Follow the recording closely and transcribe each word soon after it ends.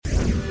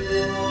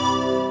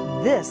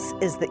This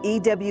is the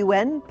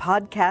EWN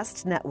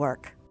Podcast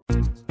Network.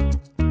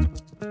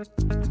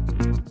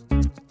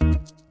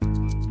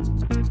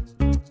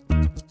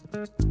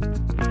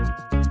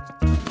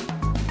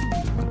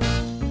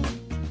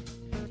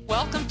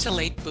 Welcome to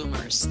Late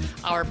Boomers,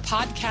 our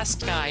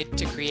podcast guide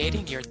to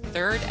creating your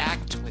third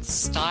act with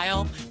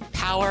style,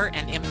 power,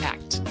 and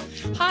impact.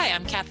 Hi,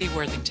 I'm Kathy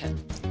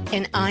Worthington.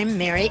 And I'm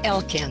Mary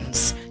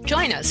Elkins.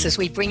 Join us as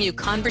we bring you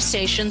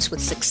conversations with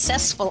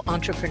successful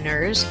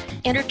entrepreneurs,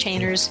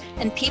 entertainers,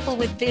 and people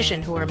with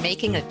vision who are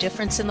making a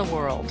difference in the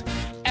world.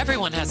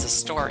 Everyone has a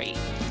story,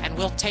 and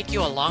we'll take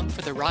you along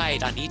for the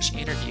ride on each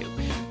interview,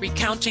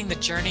 recounting the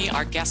journey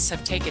our guests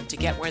have taken to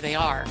get where they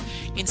are,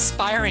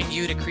 inspiring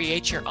you to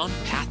create your own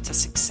path to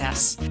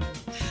success.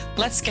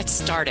 Let's get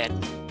started.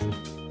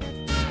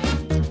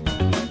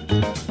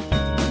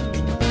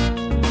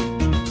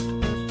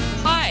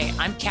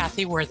 I'm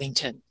Kathy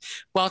Worthington.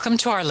 Welcome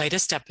to our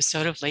latest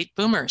episode of Late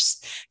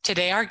Boomers.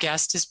 Today, our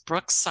guest is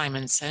Brooke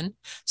Simonson,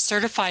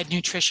 certified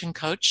nutrition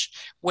coach,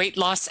 weight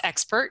loss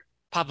expert,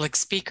 public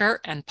speaker,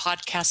 and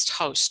podcast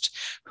host,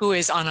 who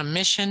is on a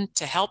mission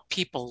to help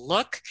people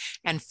look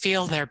and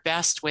feel their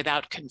best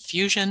without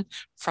confusion,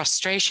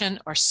 frustration,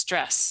 or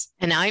stress.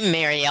 And I'm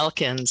Mary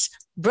Elkins.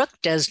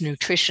 Brooke does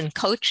nutrition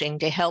coaching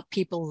to help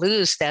people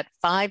lose that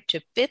 5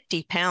 to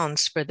 50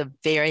 pounds for the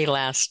very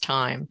last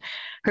time.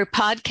 Her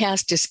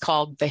podcast is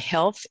called The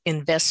Health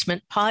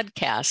Investment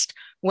Podcast.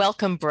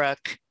 Welcome,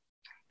 Brooke.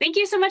 Thank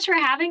you so much for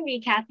having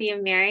me, Kathy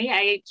and Mary.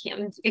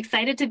 I'm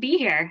excited to be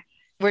here.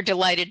 We're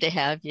delighted to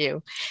have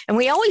you. And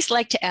we always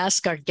like to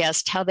ask our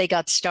guests how they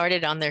got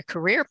started on their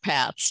career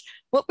paths.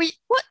 What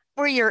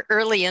were your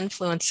early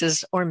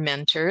influences or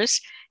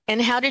mentors,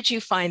 and how did you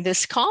find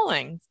this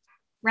calling?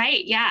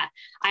 Right. Yeah.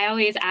 I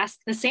always ask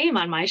the same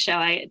on my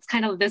show. It's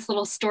kind of this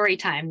little story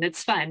time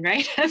that's fun,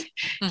 right?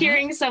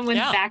 Hearing someone's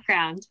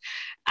background.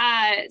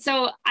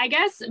 So I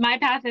guess my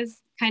path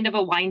is kind of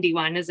a windy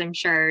one, as I'm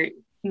sure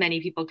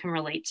many people can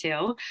relate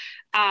to.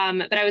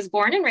 But I was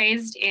born and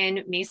raised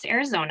in Mesa,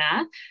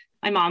 Arizona.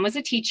 My mom was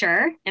a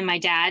teacher and my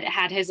dad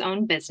had his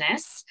own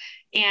business.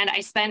 And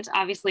I spent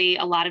obviously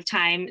a lot of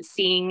time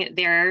seeing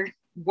their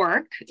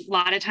work, a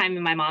lot of time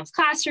in my mom's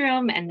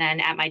classroom and then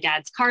at my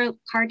dad's car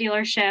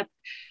dealership.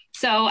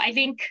 So I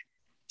think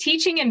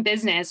teaching and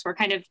business were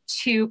kind of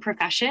two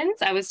professions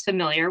I was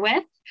familiar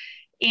with.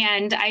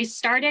 And I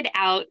started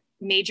out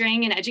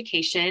majoring in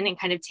education and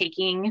kind of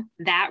taking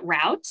that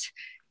route.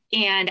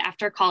 And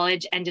after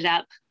college, ended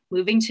up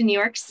moving to New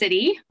York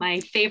City, my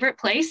favorite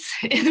place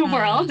in the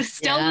world.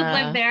 Still would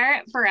live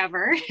there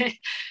forever.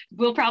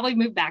 We'll probably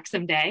move back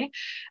someday.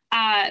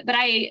 But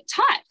I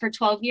taught for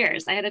 12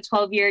 years. I had a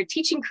 12-year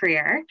teaching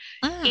career.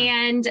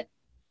 And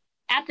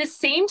at the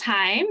same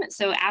time,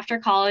 so after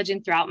college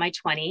and throughout my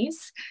 20s,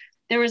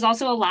 there was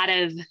also a lot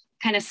of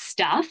kind of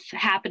stuff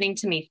happening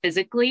to me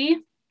physically.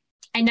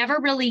 I never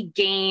really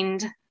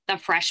gained the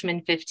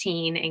freshman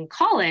 15 in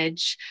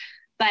college,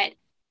 but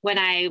when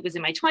I was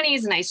in my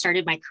 20s and I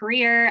started my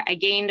career, I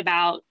gained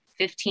about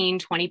 15,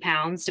 20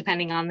 pounds,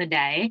 depending on the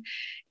day.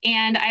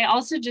 And I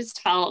also just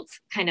felt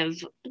kind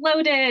of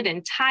bloated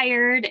and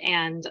tired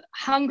and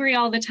hungry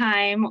all the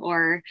time,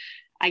 or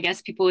I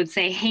guess people would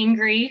say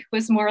hangry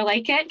was more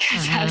like it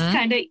because I was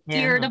kind of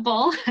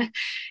irritable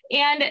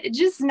and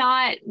just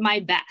not my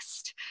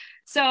best.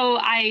 So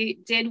I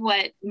did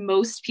what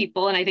most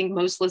people, and I think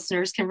most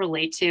listeners can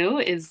relate to,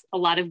 is a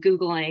lot of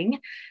Googling,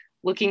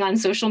 looking on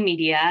social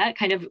media,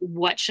 kind of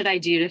what should I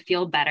do to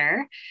feel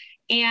better?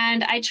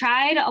 And I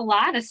tried a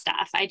lot of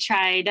stuff. I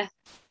tried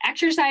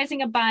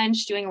exercising a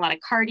bunch, doing a lot of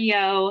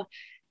cardio,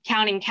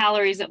 counting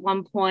calories at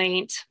one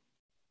point,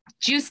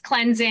 juice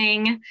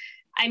cleansing.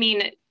 I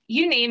mean,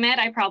 you name it,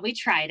 I probably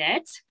tried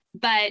it,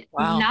 but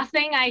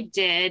nothing I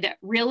did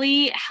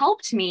really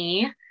helped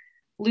me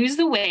lose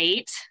the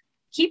weight,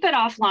 keep it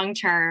off long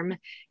term,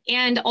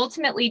 and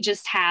ultimately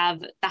just have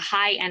the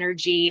high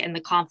energy and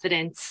the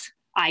confidence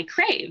I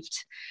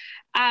craved.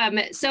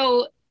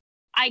 So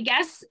I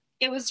guess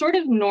it was sort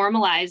of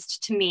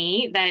normalized to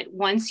me that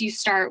once you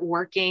start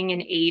working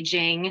and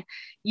aging,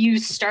 you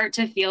start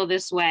to feel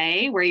this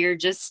way where you're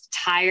just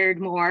tired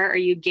more or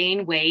you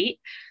gain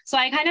weight. So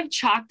I kind of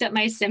chalked up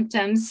my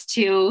symptoms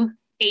to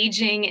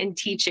aging and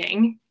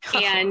teaching.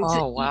 And,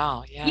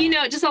 you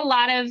know, just a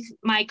lot of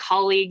my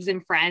colleagues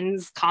and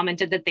friends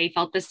commented that they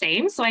felt the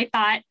same. So I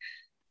thought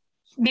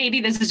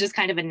maybe this is just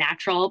kind of a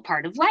natural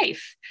part of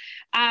life.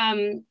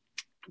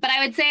 But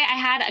I would say I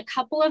had a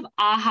couple of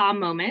aha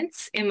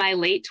moments in my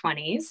late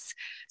 20s.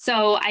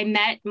 So I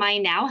met my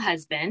now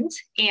husband,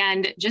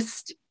 and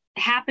just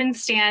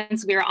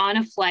happenstance, we were on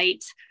a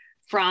flight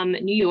from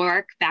New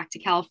York back to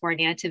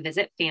California to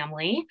visit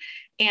family.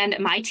 And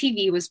my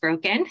TV was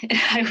broken.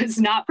 I was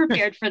not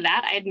prepared for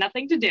that. I had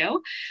nothing to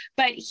do.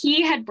 But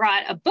he had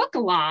brought a book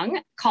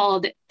along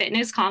called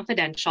Fitness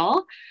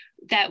Confidential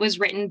that was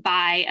written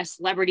by a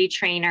celebrity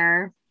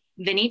trainer,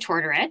 Vinnie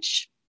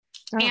Tortorich.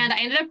 And I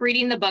ended up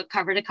reading the book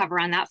cover to cover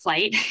on that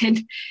flight.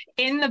 And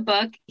in the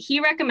book, he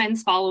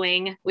recommends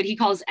following what he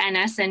calls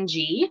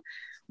NSNG,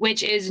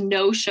 which is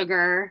no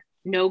sugar,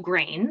 no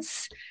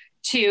grains.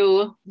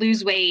 to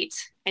lose weight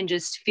and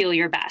just feel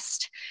your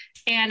best.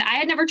 And I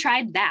had never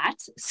tried that.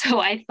 So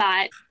I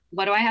thought,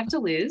 what do I have to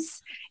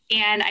lose?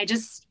 And I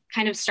just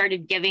kind of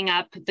started giving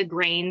up the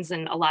grains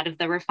and a lot of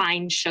the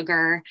refined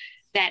sugar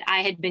that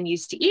I had been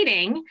used to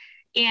eating.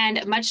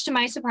 And much to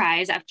my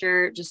surprise,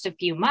 after just a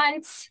few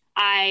months,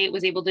 I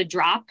was able to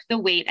drop the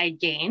weight I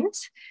gained.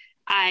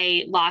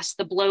 I lost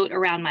the bloat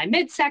around my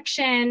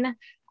midsection.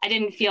 I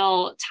didn't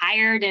feel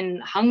tired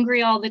and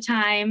hungry all the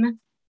time.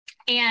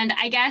 And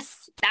I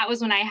guess that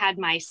was when I had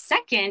my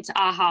second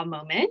aha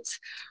moment,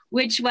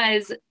 which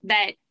was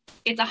that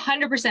it's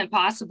 100%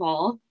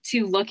 possible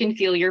to look and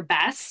feel your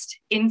best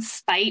in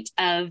spite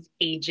of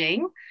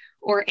aging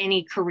or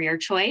any career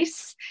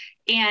choice.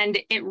 And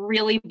it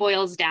really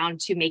boils down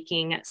to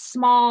making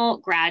small,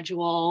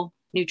 gradual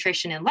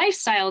nutrition and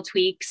lifestyle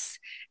tweaks.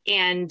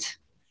 And,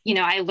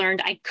 I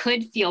learned I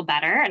could feel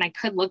better and I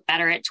could look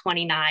better at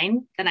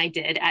 29 than I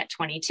did at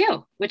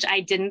 22, which I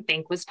didn't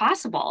think was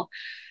possible.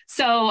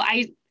 So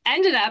I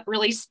ended up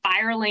really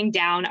spiraling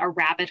down a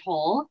rabbit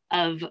hole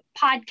of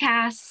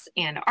podcasts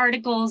and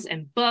articles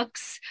and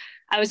books.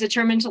 I was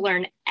determined to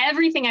learn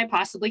everything I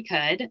possibly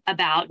could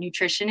about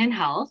nutrition and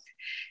health.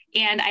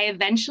 And I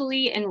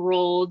eventually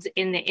enrolled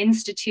in the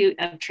Institute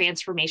of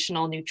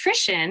Transformational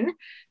Nutrition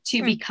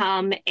to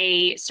become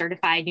a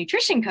certified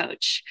nutrition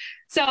coach.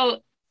 So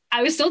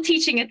I was still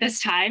teaching at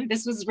this time.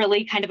 This was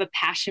really kind of a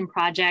passion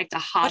project, a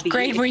hobby. What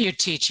grade were you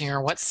teaching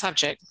or what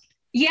subject?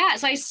 Yeah,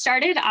 so I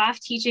started off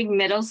teaching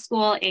middle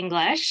school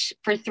English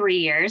for 3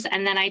 years,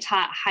 and then I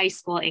taught high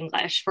school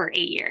English for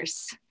 8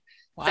 years.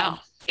 Wow.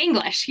 So,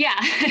 English, yeah.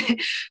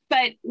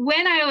 But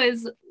when I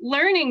was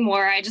learning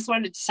more, I just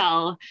wanted to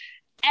tell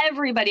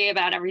everybody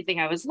about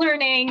everything I was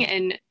learning.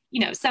 And,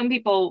 some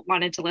people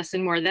wanted to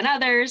listen more than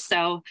others.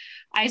 So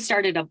I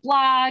started a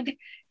blog.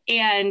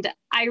 And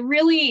I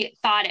really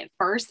thought at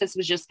first this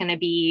was just going to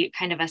be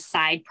kind of a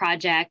side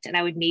project, and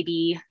I would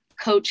maybe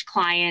coach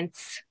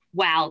clients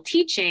while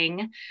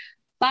teaching.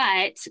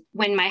 But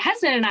when my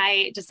husband and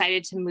I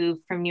decided to move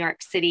from New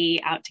York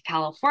City out to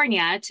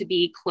California to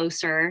be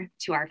closer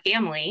to our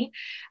family,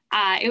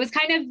 it was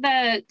kind of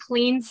the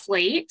clean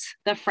slate,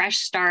 the fresh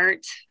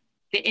start,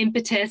 the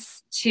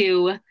impetus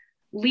to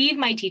leave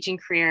my teaching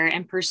career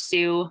and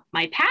pursue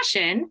my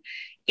passion,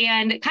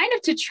 and kind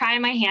of to try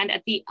my hand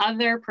at the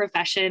other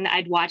profession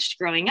I'd watched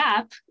growing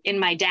up in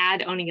my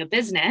dad owning a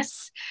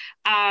business.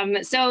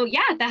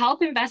 The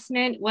health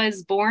investment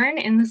was born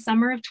in the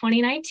summer of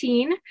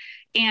 2019.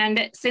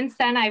 And since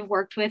then, I've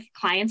worked with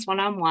clients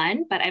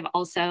one-on-one, but I've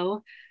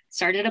also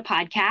started a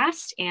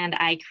podcast and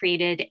I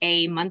created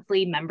a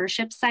monthly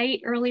membership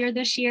site earlier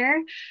this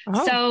year.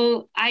 Oh.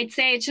 So I'd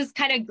say it's just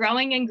kind of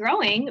growing and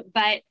growing,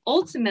 but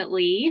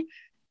ultimately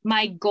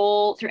my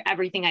goal through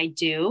everything I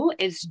do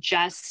is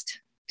just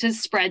to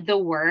spread the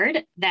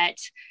word that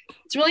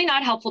it's really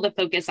not helpful to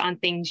focus on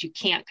things you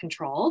can't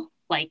control,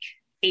 like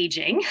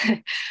aging.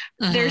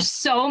 There's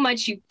so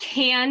much you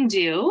can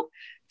do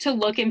to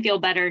look and feel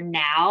better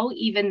now,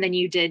 even than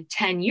you did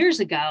 10 years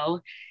ago.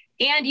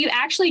 And you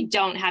actually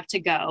don't have to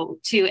go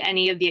to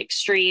any of the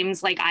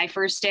extremes like I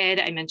first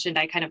did. I mentioned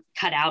I kind of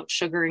cut out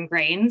sugar and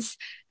grains.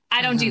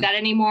 I don't do that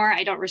anymore.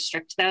 I don't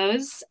restrict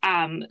those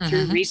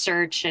through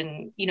research.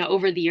 And,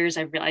 over the years,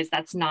 I've realized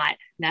that's not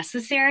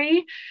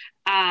necessary.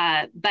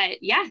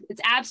 But yeah,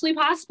 it's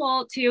absolutely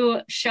possible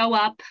to show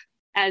up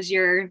as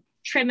your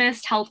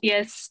trimmest,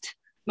 healthiest,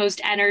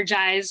 most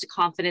energized,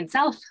 confident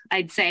self,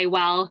 I'd say,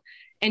 while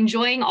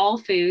enjoying all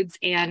foods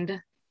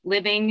and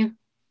living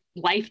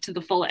life to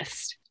the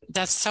fullest.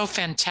 That's so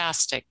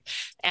fantastic.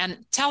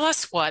 And tell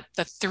us what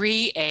the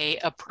 3A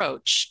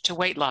approach to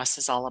weight loss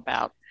is all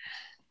about.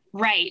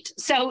 Right.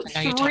 So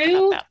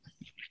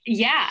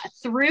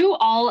through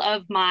all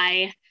of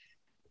my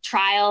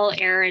trial,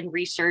 error, and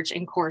research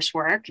and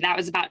coursework, that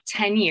was about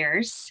 10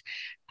 years.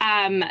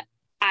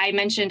 I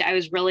mentioned I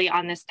was really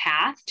on this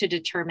path to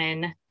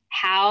determine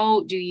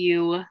how do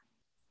you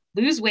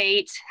lose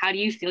weight, how do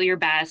you feel your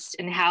best,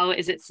 and how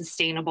is it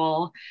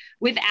sustainable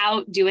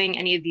without doing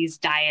any of these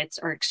diets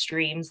or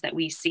extremes that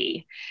we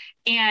see.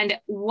 And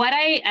what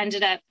I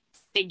ended up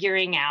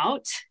figuring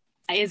out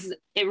is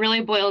it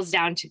really boils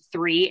down to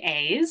 3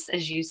 A's,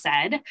 as you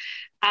said.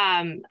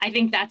 I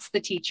think that's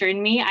the teacher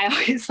in me. I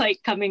always like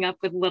coming up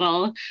with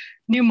little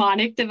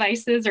mnemonic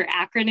devices or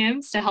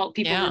acronyms to help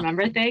people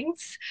remember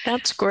things.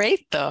 That's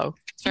great, though.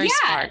 It's very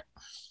smart.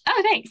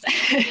 Oh, thanks.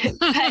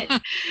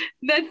 But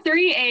the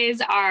 3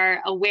 A's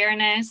are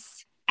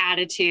awareness,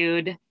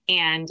 attitude,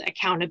 and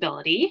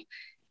accountability.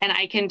 And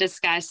I can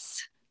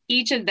discuss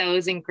each of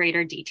those in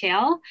greater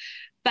detail.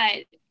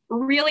 But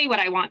really what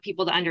I want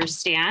people to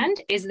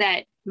understand is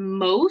that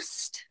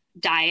most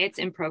diets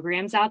and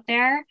programs out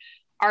there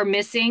are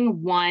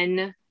missing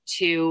 1,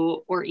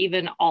 2, or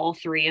even all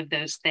 3 of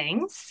those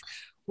things,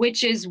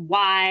 which is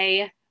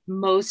why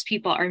most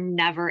people are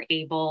never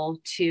able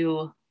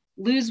to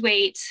lose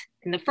weight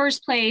in the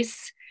first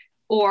place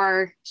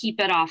or keep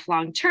it off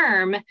long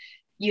term.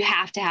 You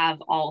have to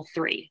have all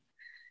 3.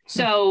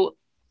 So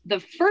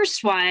the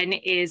first one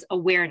is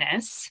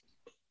awareness.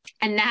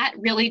 And that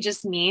really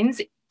just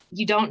means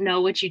you don't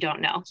know what you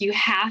don't know. You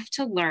have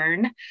to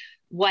learn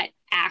what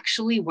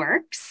actually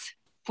works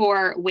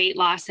for weight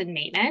loss and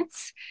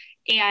maintenance.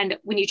 And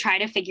when you try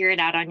to figure it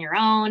out on your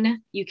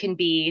own, you can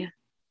be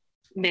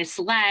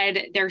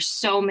misled. There's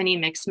so many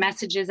mixed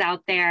messages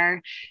out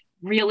there.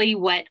 Really,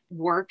 what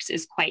works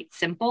is quite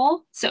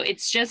simple. So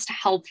it's just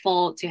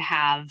helpful to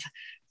have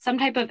some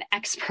type of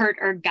expert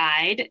or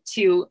guide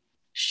to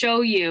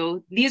show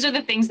you these are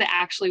the things that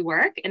actually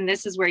work. And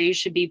this is where you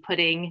should be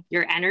putting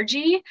your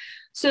energy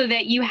so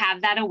that you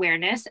have that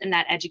awareness and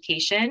that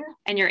education,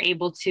 and you're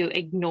able to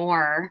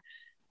ignore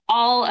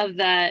all of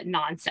the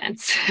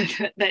nonsense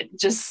that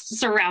just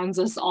surrounds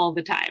us all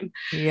the time.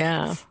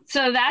 Yeah.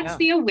 So that's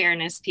the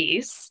awareness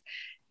piece.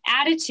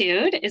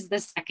 Attitude is the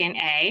second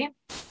A.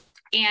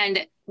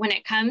 And when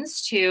it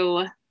comes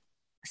to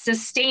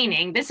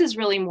sustaining, this is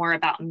really more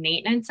about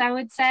maintenance, I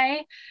would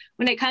say.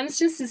 When it comes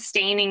to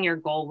sustaining your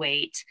goal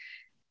weight,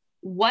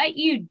 what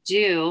you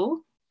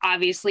do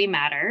obviously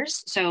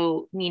matters.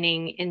 So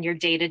meaning in your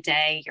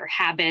day-to-day, your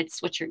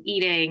habits, what you're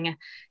eating,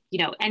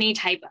 any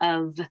type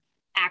of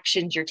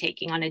actions you're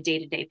taking on a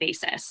day-to-day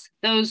basis,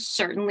 those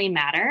certainly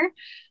matter.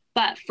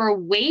 But for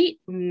weight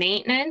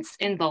maintenance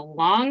in the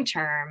long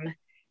term,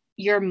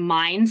 your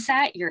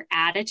mindset, your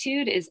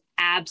attitude is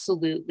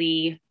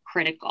absolutely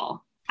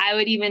critical. I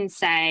would even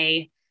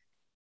say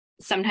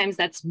sometimes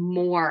that's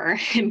more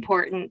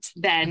important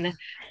than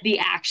the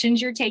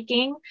actions you're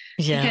taking,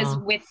 because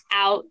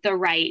without the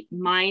right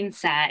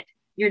mindset,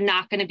 you're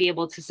not going to be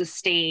able to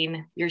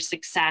sustain your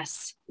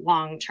success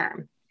long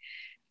term.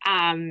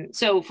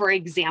 So for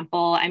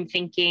example, I'm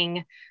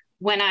thinking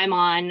when I'm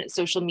on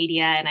social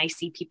media and I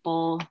see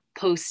people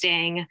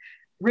posting,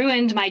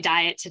 ruined my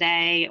diet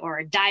today,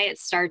 or diet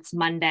starts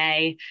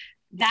Monday,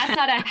 that's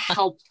not a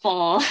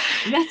helpful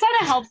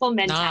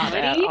mentality. Not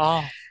at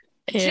all.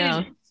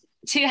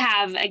 To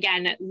have,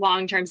 again,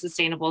 long-term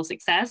sustainable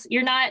success.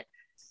 You're not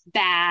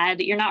bad.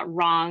 You're not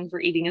wrong for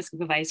eating a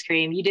scoop of ice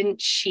cream. You didn't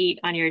cheat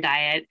on your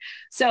diet.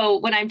 So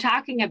when I'm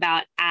talking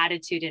about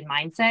attitude and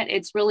mindset,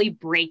 it's really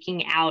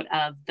breaking out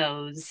of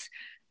those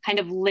kind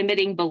of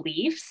limiting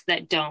beliefs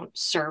that don't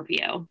serve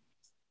you.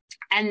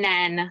 And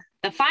then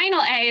the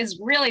final A is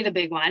really the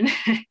big one,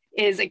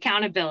 is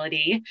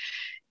accountability.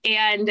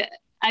 And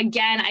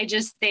again, I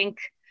just think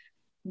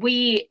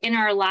we, in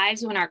our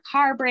lives, when our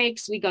car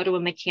breaks, we go to a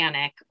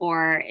mechanic,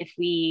 or if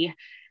we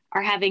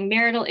are having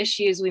marital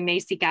issues, we may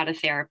seek out a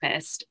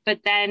therapist, but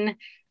then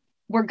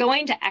we're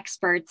going to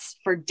experts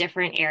for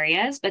different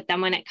areas. But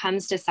then when it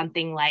comes to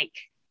something like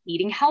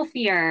eating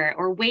healthier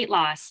or weight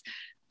loss,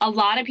 a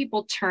lot of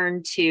people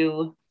turn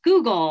to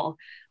Google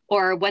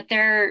or what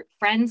their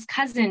friend's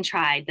cousin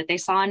tried that they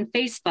saw on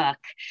Facebook.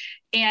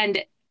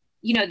 And,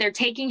 they're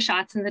taking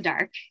shots in the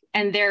dark,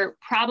 and they're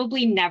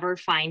probably never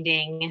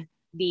finding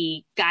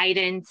the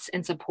guidance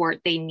and support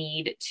they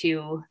need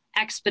to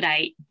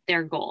expedite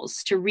their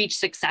goals, to reach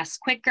success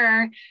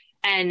quicker,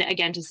 and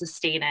again, to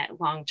sustain it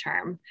long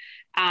term.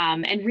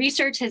 And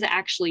research has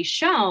actually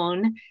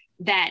shown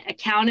that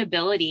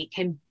accountability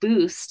can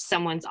boost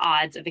someone's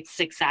odds of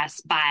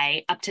success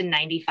by up to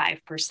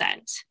 95%.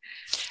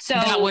 So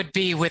that would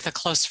be with a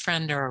close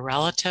friend or a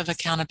relative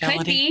accountability.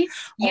 Could be.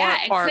 Yeah,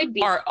 it could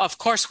be. Or of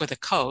course with a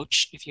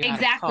coach, if you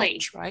had a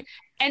coach, right?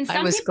 And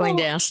I was going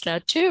to ask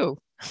that too.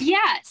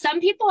 Yeah,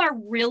 some people are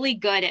really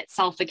good at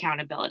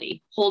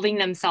self-accountability, holding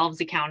themselves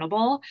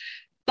accountable.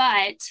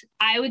 But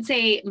I would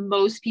say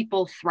most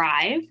people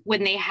thrive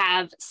when they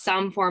have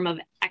some form of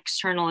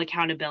external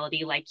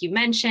accountability, like you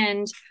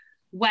mentioned,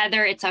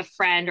 whether it's a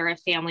friend or a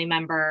family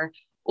member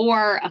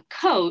or a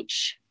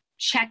coach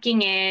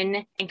checking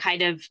in and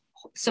kind of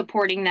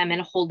supporting them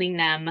and holding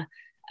them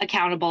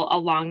accountable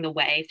along the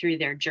way through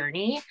their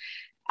journey.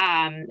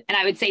 And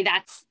I would say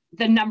that's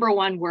the number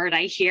one word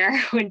I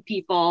hear when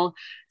people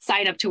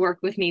sign up to work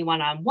with me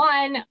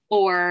one-on-one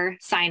or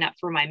sign up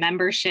for my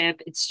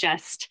membership. It's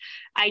just,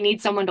 I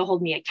need someone to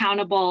hold me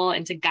accountable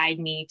and to guide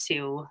me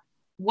to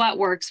what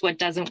works, what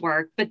doesn't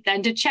work, but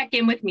then to check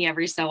in with me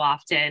every so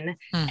often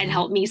and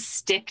help me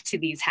stick to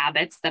these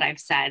habits that I've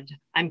said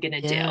I'm going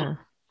to do.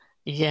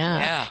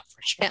 Yeah.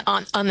 For sure.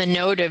 On the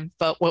note of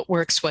what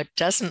works, what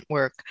doesn't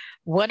work,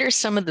 what are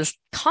some of the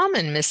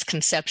common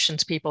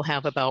misconceptions people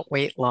have about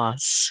weight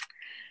loss?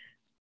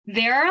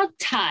 There are a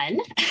ton,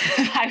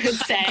 I would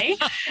say.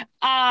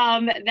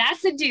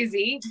 That's a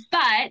doozy,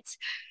 but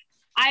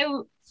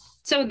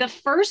so the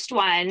first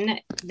one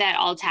that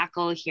I'll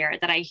tackle here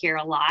that I hear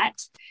a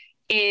lot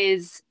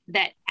is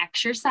that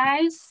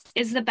exercise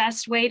is the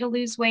best way to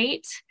lose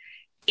weight.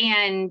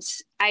 And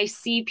I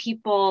see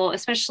people,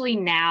 especially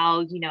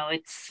now,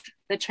 it's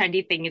the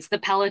trendy thing. It's the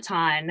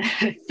Peloton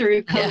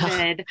through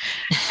COVID.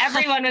 Yeah.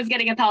 Everyone was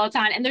getting a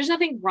Peloton, and there's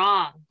nothing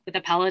wrong with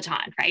a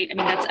Peloton, right? I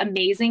mean, that's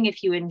amazing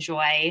if you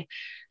enjoy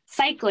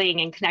cycling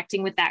and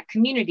connecting with that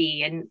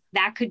community, and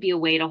that could be a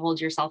way to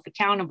hold yourself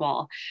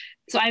accountable.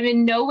 So I'm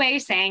in no way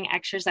saying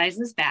exercise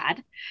is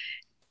bad.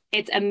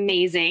 It's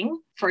amazing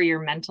for your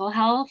mental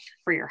health,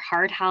 for your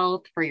heart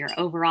health, for your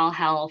overall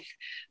health,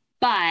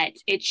 but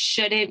it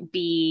shouldn't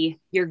be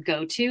your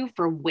go-to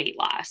for weight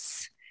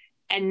loss.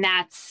 And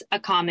that's a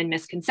common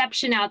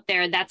misconception out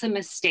there. That's a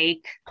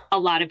mistake a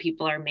lot of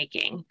people are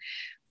making.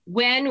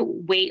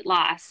 When weight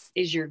loss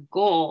is your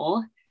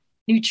goal,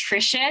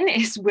 nutrition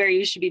is where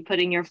you should be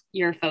putting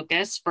your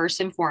focus first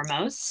and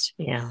foremost.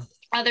 Yeah.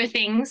 Other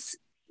things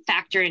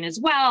factor in as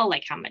well,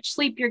 like how much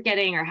sleep you're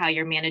getting or how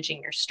you're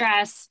managing your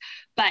stress.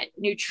 But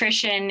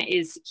nutrition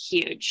is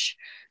huge.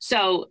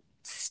 So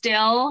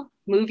still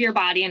move your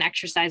body and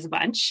exercise a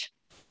bunch.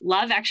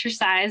 Love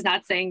exercise,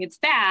 not saying it's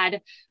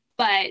bad,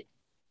 but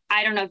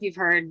I don't know if you've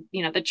heard,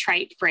 the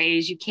trite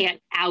phrase, you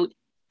can't out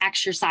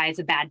exercise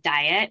a bad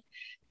diet.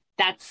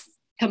 That's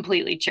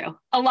completely true.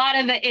 A lot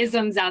of the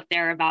isms out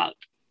there about,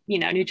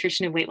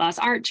 nutrition and weight loss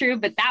aren't true,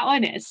 but that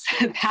one is.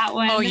 That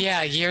one. Oh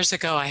yeah. Years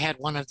ago, I had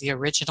one of the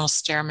original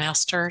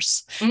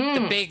Stairmasters,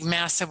 the big,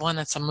 massive one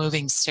that's a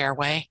moving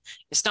stairway.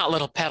 It's not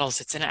little pedals.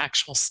 It's an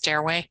actual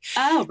stairway.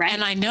 Oh, right.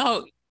 And I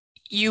know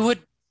you would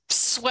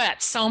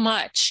sweat so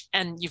much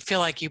and you feel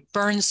like you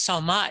burn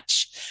so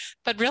much.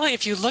 But really,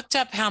 if you looked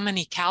up how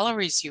many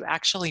calories you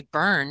actually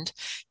burned,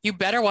 you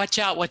better watch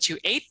out what you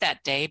ate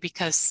that day,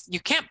 because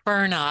you can't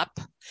burn up,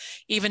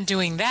 even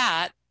doing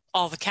that,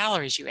 all the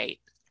calories you ate.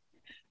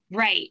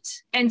 Right.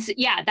 And so,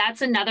 yeah,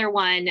 that's another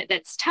one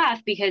that's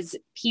tough, because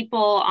people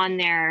on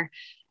their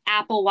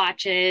Apple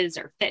Watches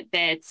or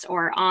Fitbits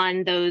or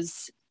on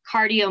those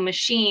cardio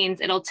machines,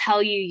 it'll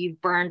tell you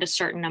you've burned a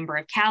certain number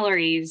of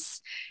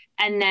calories.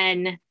 And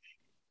then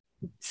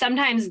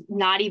sometimes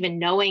not even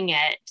knowing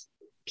it,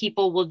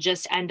 people will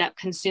just end up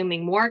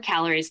consuming more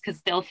calories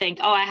because they'll think,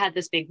 oh, I had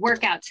this big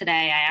workout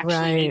today. I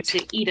actually need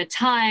to eat a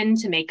ton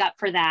to make up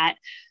for that.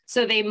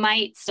 So they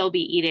might still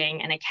be eating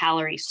in a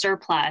calorie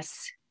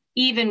surplus,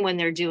 even when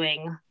they're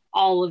doing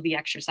all of the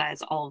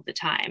exercise all of the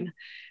time.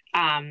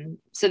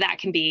 So that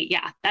can be,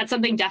 that's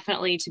something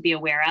definitely to be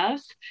aware of.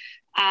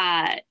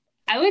 I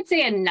would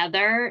say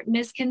another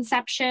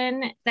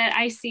misconception that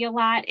I see a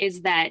lot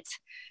is that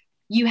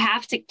you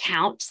have to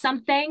count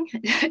something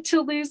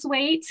to lose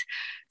weight.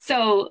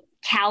 So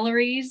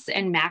calories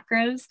and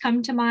macros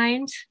come to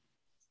mind.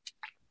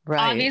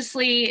 Right.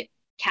 Obviously,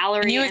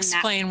 calories. Can you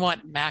explain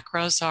what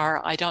macros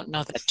are? I don't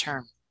know that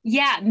term.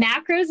 Yeah,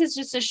 macros is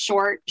just a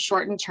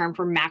shortened term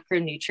for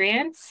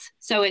macronutrients.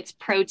 So it's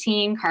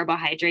protein,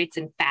 carbohydrates,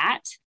 and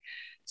fat.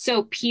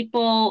 So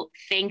people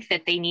think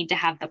that they need to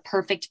have the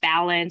perfect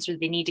balance, or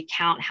they need to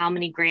count how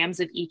many grams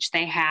of each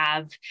they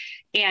have.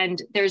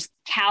 And there's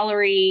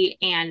calorie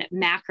and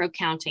macro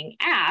counting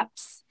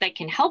apps that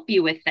can help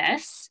you with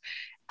this.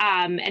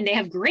 And they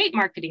have great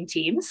marketing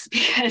teams,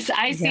 because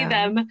I see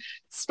them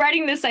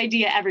spreading this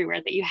idea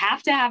everywhere that you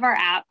have to have our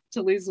app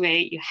to lose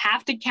weight. You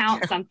have to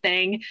count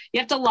something. You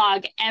have to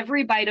log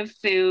every bite of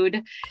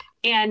food.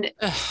 And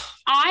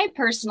I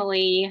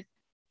personally,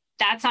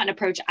 that's not an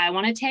approach I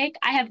want to take.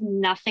 I have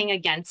nothing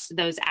against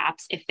those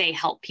apps if they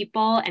help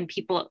people and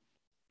people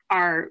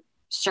are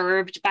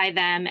served by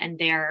them and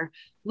they're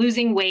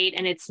losing weight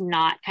and it's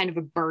not kind of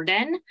a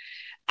burden.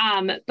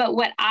 But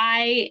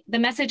the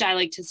message I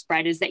like to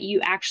spread is that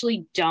you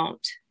actually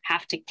don't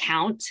have to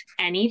count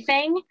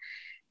anything.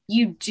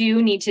 You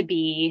do need to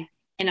be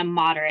in a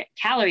moderate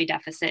calorie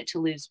deficit to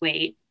lose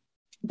weight,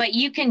 but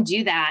you can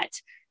do that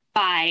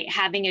by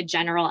having a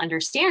general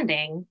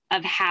understanding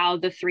of how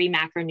the 3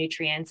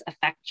 macronutrients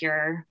affect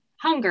your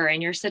hunger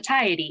and your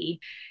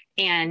satiety.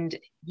 And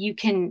you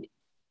can,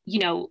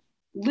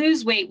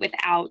 lose weight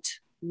without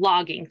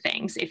logging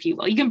things, if you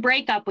will. You can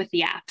break up with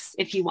the apps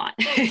if you want.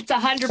 It's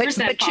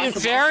 100%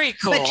 possible. Very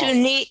cool. But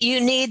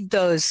you need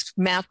those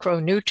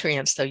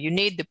macronutrients, though. You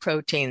need the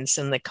proteins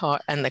and the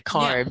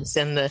carbs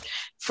and the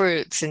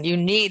fruits, and you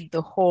need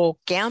the whole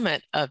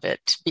gamut of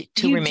it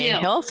to remain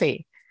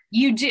healthy.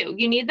 You do.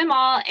 You need them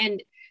all,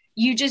 and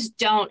you just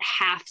don't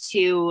have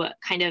to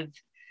kind of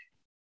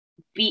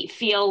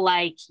feel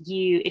like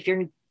if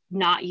you're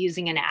not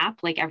using an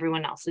app like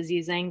everyone else is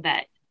using,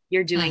 that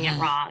you're doing it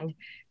wrong.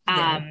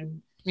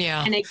 And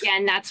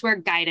again, that's where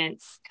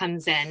guidance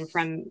comes in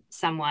from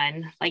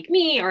someone like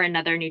me or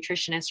another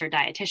nutritionist or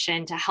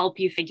dietitian to help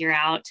you figure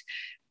out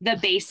the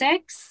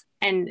basics.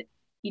 And,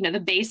 the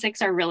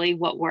basics are really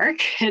what work.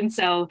 And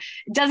so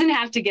it doesn't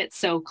have to get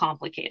so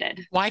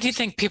complicated. Why do you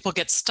think people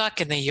get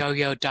stuck in the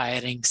yo-yo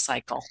dieting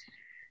cycle?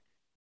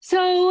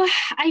 So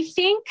I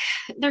think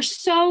there's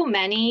so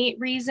many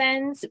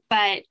reasons,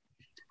 but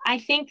I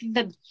think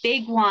the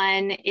big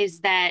one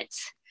is that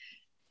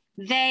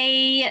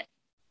they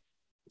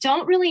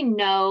don't really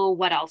know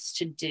what else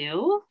to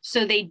do.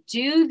 So they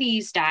do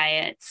these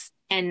diets.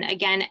 And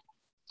again,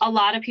 a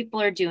lot of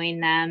people are doing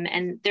them,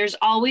 and there's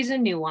always a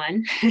new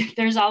one.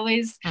 There's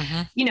always,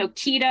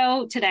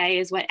 keto today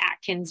is what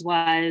Atkins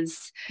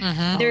was.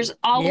 There's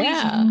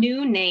always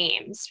new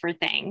names for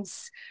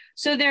things.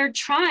 So they're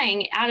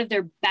trying out of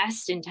their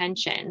best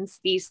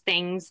intentions, these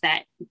things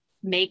that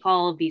make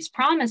all of these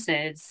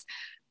promises.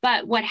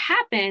 But what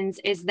happens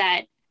is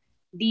that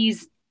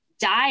these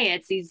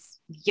diets,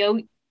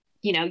 you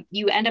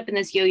end up in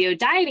this yo-yo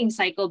dieting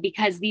cycle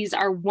because these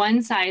are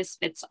one size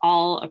fits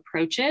all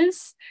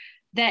approaches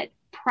that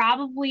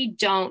probably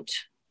don't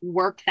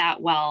work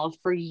that well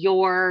for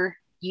your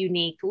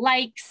unique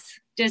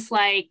likes,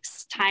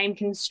 dislikes, time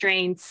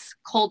constraints,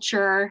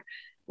 culture,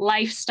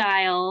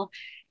 lifestyle,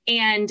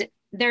 and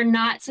they're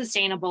not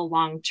sustainable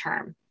long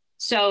term.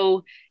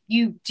 So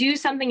you do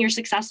something, you're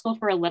successful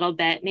for a little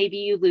bit, maybe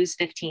you lose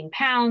 15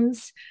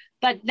 pounds,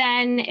 but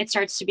then it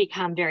starts to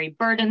become very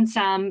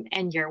burdensome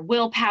and your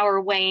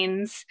willpower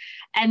wanes.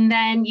 And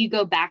then you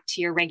go back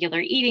to your regular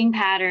eating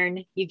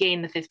pattern, you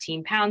gain the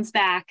 15 pounds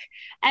back.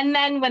 And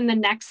then when the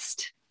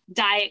next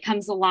diet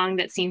comes along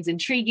that seems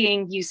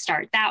intriguing, you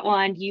start that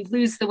one, you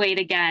lose the weight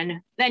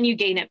again, then you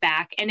gain it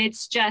back. And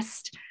it's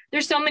just,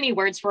 there's so many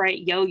words for it,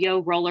 yo-yo,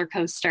 roller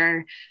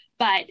coaster,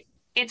 but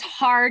it's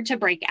hard to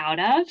break out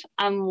of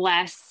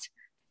unless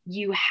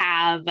you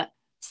have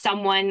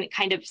someone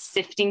kind of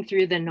sifting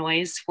through the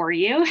noise for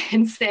you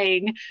and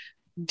saying,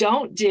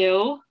 don't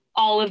do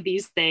all of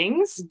these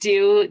things,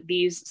 do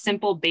these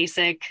simple,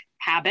 basic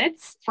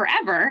habits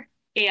forever.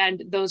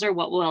 And those are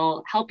what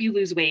will help you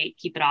lose weight,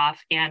 keep it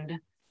off, and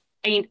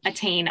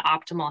attain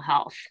optimal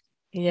health.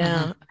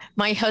 Yeah.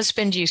 My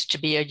husband used to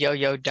be a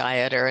yo-yo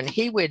dieter, and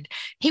he would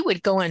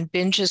go on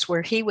binges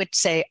where he would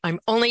say, I'm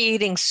only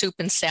eating soup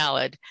and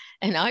salad.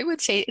 And I would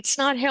say, it's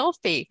not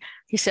healthy.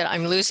 He said,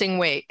 I'm losing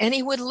weight. And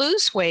he would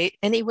lose weight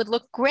and he would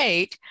look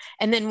great.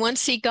 And then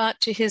once he got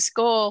to his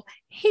goal,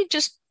 he'd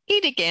just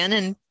eat again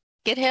and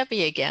get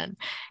heavy again.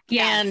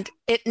 Yeah. And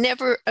it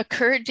never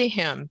occurred to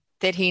him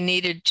that he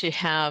needed to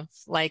have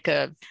like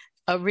a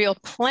real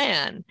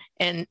plan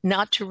and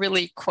not to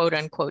really quote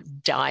unquote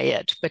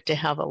diet, but to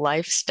have a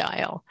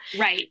lifestyle.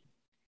 Right.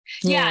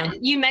 Yeah.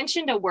 You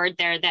mentioned a word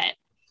there that,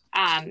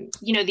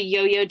 the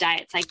yo-yo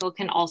diet cycle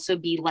can also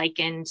be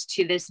likened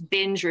to this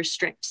binge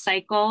restrict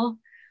cycle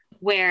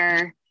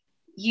where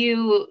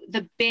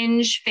the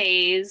binge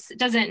phase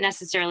doesn't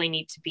necessarily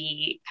need to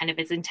be kind of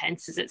as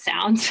intense as it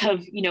sounds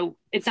of,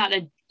 it's not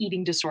an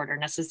eating disorder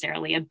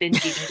necessarily, a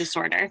binge eating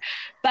disorder,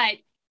 but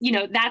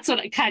that's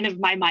what kind of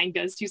my mind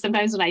goes to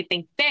sometimes when I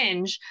think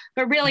binge,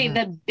 but really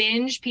the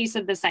binge piece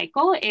of the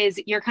cycle is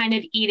you're kind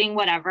of eating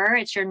whatever,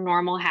 it's your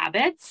normal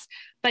habits,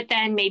 but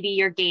then maybe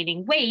you're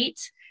gaining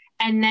weight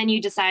and then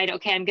you decide,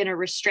 okay, I'm going to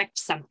restrict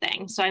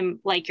something. So I'm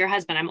like your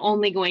husband, I'm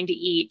only going to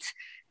eat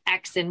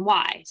X and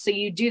Y. So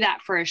you do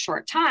that for a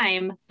short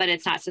time, but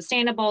it's not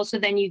sustainable. So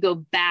then you go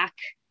back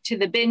to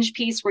the binge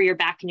piece where you're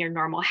back in your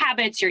normal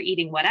habits, you're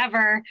eating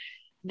whatever,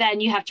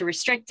 then you have to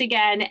restrict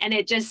again. And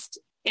it just,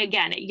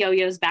 again, it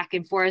yo-yos back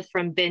and forth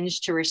from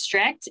binge to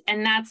restrict.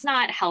 And that's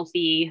not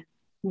healthy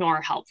nor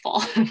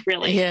helpful,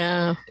 really.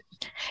 Yeah.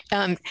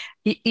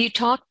 You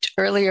talked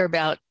earlier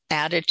about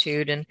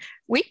attitude, and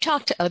we've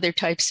talked to other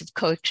types of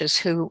coaches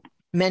who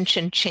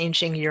mentioned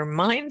changing your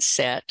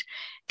mindset.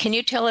 Can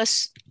you tell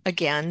us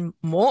again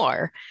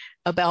more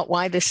about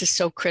why this is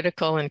so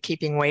critical in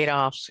keeping weight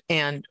off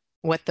and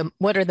what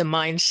are the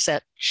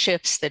mindset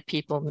shifts that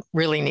people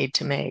really need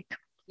to make?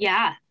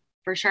 Yeah,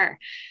 for sure.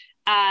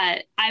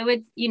 I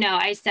would,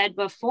 I said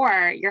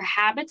before, your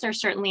habits are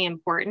certainly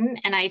important.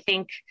 And I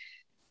think,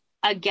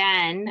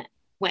 again,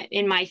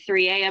 in my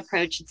 3A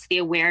approach, it's the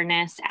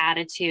awareness,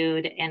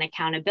 attitude, and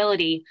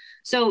accountability.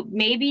 So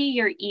maybe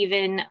you're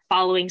even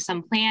following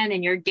some plan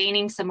and you're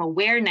gaining some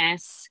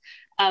awareness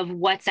of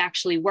what's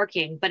actually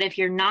working. But if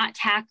you're not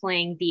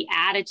tackling the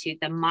attitude,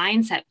 the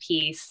mindset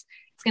piece,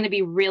 it's going to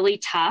be really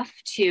tough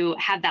to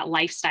have that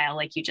lifestyle,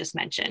 like you just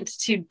mentioned,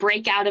 to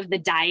break out of the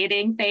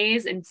dieting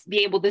phase and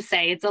be able to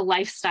say it's a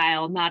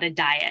lifestyle, not a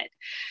diet.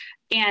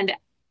 And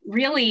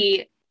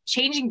really,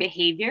 changing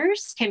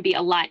behaviors can be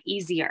a lot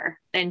easier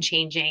than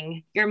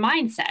changing your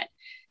mindset.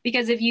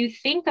 Because if you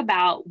think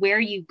about where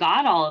you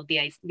got all of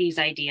these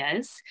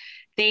ideas,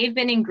 they've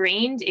been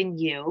ingrained in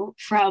you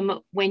from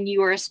when you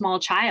were a small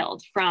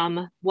child,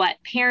 from what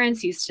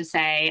parents used to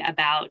say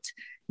about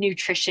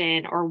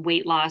nutrition or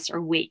weight loss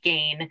or weight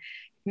gain,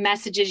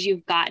 messages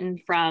you've gotten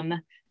from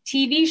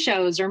TV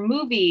shows or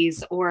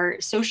movies or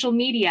social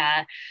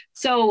media.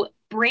 So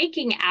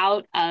breaking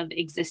out of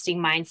existing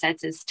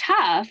mindsets is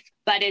tough,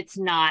 but it's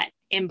not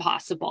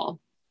impossible.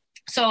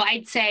 So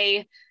I'd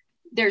say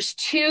there's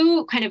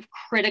two kind of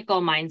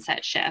critical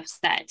mindset shifts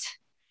that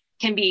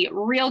can be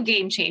real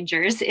game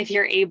changers if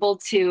you're able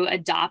to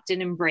adopt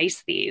and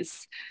embrace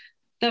these.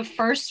 The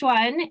first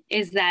one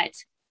is that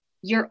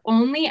you're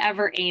only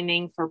ever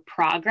aiming for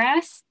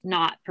progress,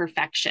 not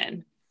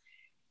perfection.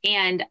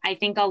 And I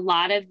think a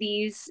lot of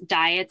these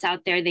diets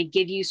out there, they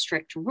give you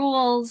strict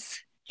rules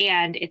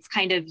and it's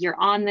kind of you're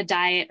on the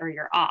diet or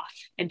you're off.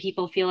 And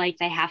people feel like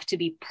they have to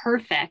be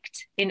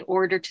perfect in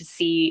order to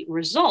see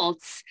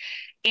results.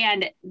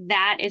 And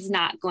that is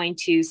not going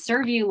to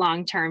serve you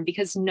long term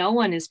because no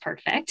one is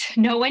perfect.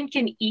 No one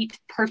can eat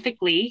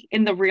perfectly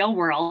in the real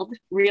world.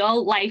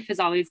 Real life is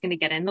always going to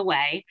get in the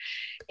way.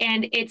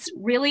 And it's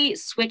really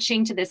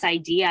switching to this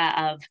idea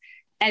of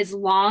as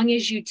long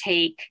as you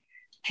take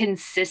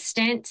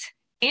consistent,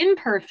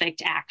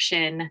 imperfect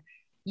action,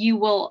 you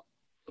will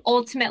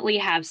ultimately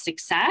have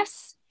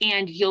success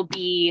and you'll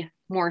be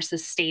more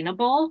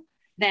sustainable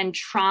than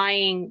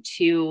trying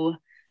to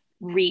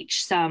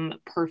reach some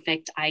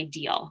perfect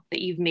ideal that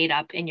you've made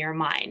up in your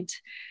mind.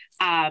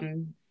 I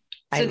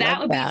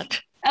love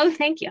that. Oh,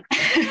 thank you.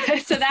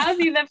 So that would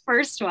be the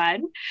first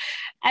one.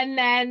 And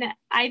then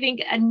I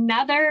think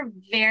another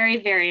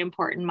very, very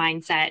important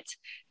mindset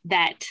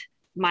that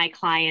my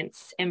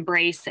clients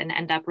embrace and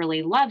end up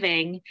really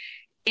loving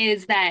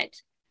is that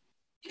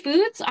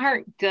foods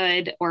aren't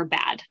good or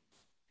bad.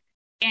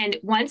 And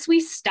once we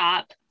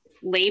stop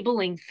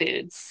labeling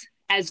foods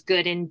as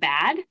good and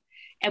bad,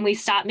 and we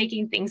stop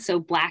making things so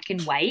black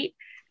and white,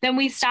 then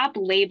we stop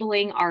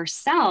labeling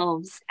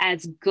ourselves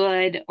as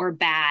good or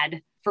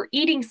bad for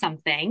eating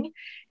something.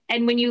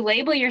 And when you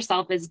label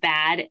yourself as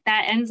bad,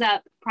 that ends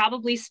up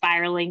probably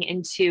spiraling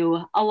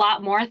into a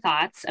lot more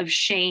thoughts of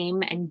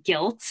shame and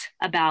guilt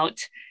about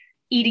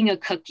eating a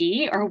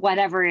cookie or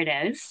whatever it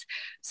is.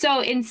 So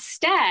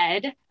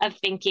instead of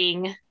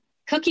thinking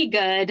cookie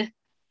bad,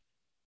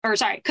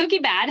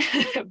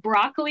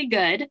 broccoli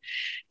good,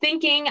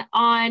 thinking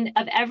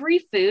of every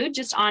food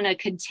just on a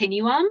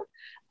continuum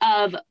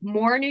of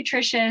more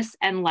nutritious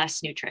and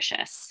less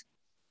nutritious.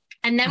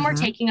 And then we're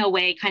taking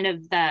away kind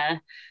of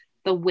the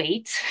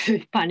weight,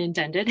 pun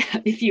intended,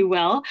 if you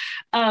will,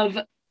 of,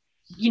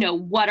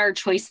 what our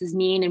choices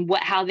mean and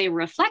how they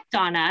reflect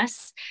on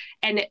us.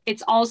 And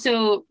it's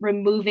also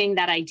removing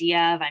that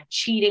idea of I'm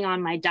cheating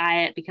on my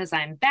diet because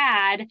I'm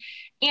bad.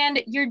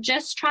 And you're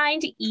just trying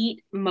to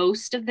eat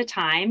most of the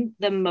time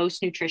the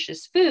most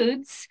nutritious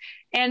foods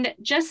and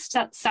just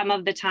some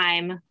of the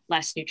time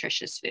less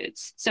nutritious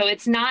foods. So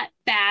it's not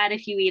bad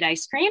if you eat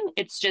ice cream.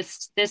 It's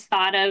just this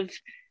thought of,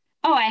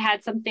 oh, I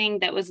had something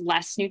that was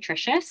less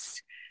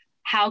nutritious.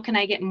 How can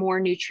I get more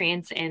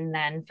nutrients in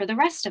then for the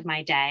rest of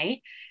my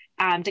day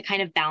to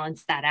kind of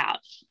balance that out?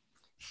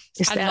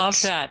 I love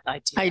that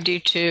idea. I do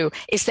too.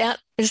 Is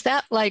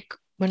that like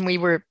when we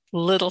were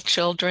little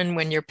children,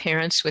 when your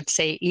parents would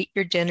say, eat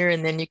your dinner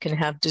and then you can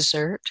have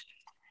dessert?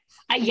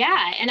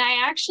 Yeah. And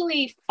I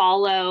actually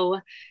follow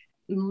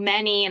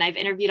many, and I've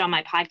interviewed on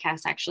my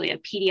podcast, actually, a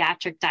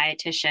pediatric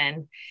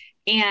dietitian.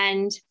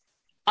 And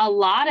a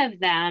lot of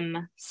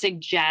them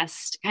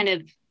suggest kind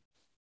of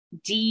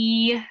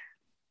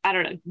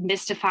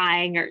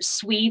mystifying or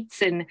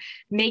sweets and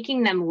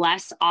making them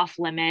less off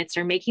limits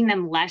or making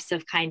them less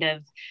of kind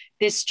of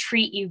this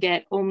treat you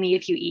get only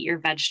if you eat your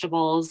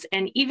vegetables.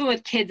 And even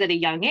with kids at a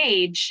young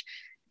age,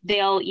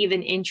 they'll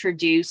even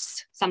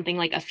introduce something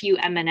like a few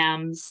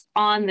M&Ms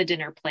on the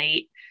dinner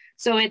plate.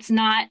 So it's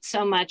not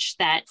so much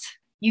that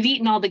you've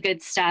eaten all the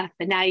good stuff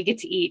and now you get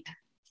to eat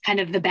kind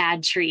of the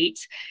bad treat.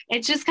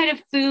 It's just kind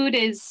of food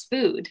is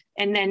food.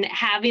 And then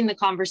having the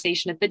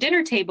conversation at the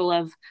dinner table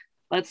of,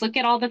 let's look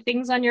at all the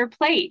things on your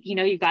plate.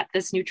 You've got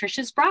this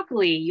nutritious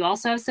broccoli. You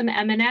also have some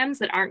M&Ms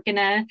that aren't going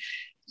to,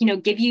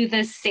 give you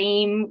the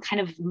same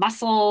kind of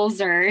muscles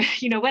or,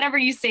 whatever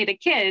you say to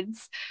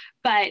kids.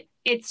 But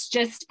it's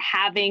just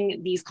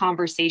having these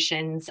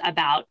conversations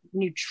about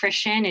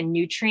nutrition and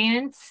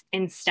nutrients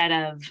instead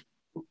of,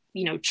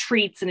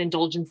 treats and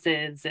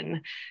indulgences.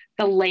 And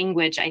the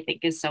language, I think,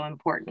 is so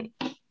important.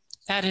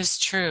 That is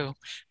true.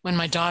 When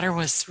my daughter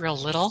was real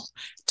little,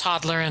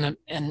 toddler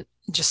and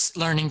just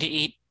learning to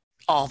eat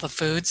all the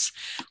foods,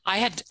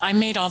 I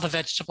made all the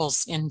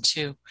vegetables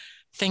into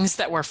things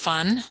that were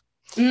fun.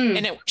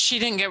 And she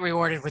didn't get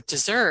rewarded with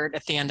dessert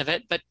at the end of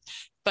it,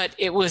 but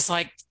it was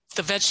like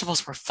the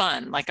vegetables were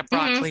fun, like a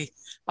broccoli,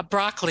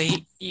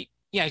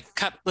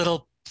 cut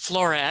little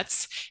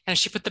florets, and if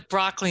she put the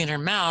broccoli in her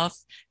mouth,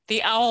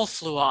 the owl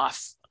flew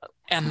off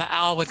and the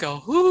owl would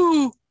go,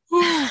 ooh,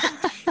 ooh.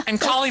 And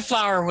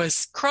cauliflower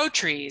was crow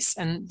trees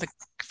and the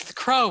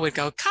crow would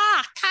go,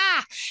 caw,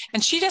 caw.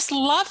 And she just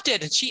loved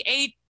it. And she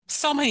ate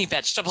so many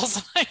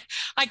vegetables.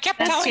 I kept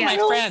telling my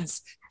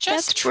friends,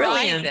 just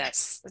try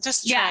this.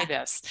 Just try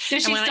this.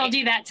 Does she still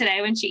do that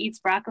today when she eats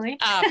broccoli?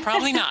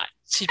 Probably not.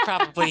 She'd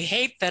probably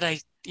hate that I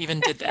even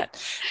did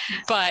that.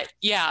 But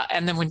yeah,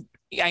 and then when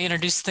I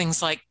introduced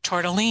things like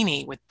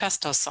tortellini with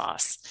pesto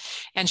sauce,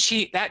 and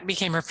that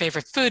became her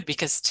favorite food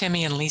because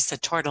Timmy and Lisa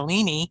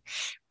tortellini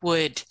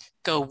would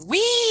go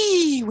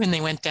wee when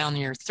they went down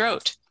your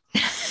throat.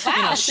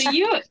 Wow,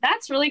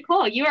 that's really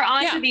cool. You were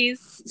onto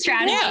these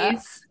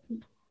strategies. Yeah.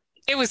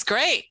 It was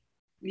great.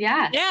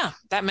 Yeah. Yeah.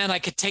 That meant I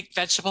could take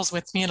vegetables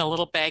with me in a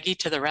little baggie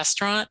to the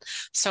restaurant.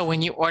 So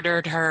when you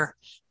ordered her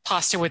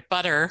pasta with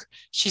butter,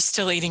 she's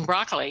still eating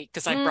broccoli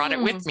because I brought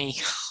it with me.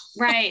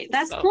 Right.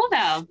 That's cool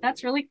though.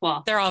 That's really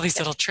cool. There are all these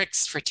little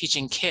tricks for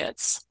teaching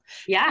kids.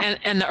 Yeah.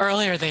 And the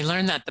earlier they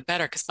learn that, the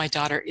better, because my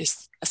daughter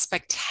is a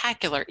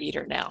spectacular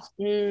eater now.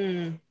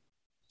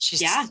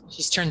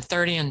 She's turned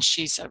 30 and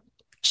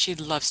she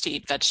loves to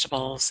eat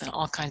vegetables and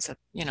all kinds of,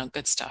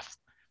 good stuff.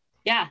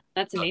 Yeah,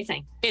 that's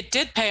amazing. It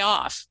did pay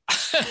off,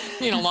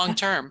 long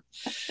term.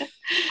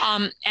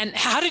 And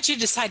how did you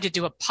decide to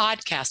do a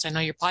podcast? I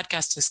know your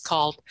podcast is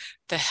called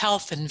the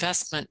Health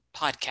Investment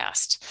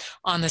Podcast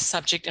on the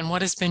subject. And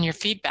what has been your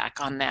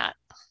feedback on that?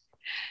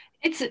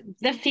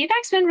 The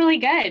feedback's been really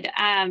good.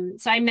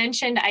 So I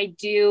mentioned I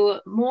do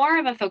more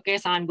of a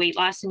focus on weight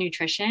loss and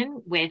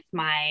nutrition with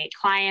my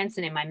clients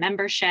and in my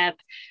membership.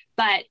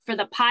 But for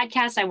the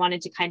podcast, I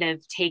wanted to kind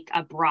of take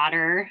a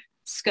broader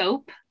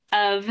scope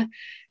of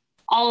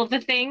all of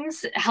the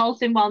things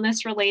health and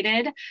wellness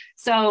related.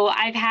 So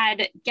I've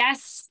had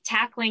guests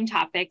tackling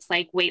topics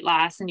like weight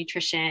loss and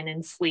nutrition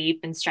and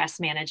sleep and stress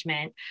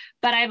management.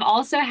 But I've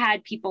also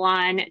had people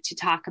on to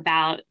talk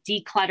about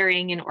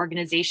decluttering and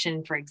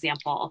organization, for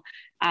example.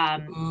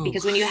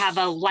 Because when you have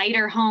a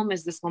lighter home,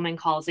 as this woman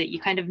calls it, you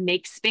kind of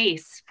make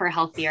space for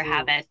healthier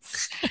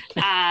habits.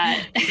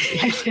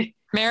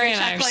 Mary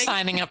and I are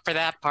signing up for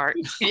that part.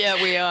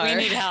 Yeah, we are. We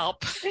need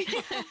help.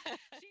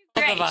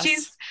 Great.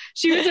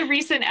 She was a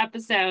recent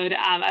episode.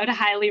 I would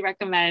highly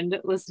recommend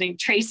listening.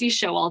 Tracy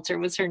Showalter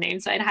was her name,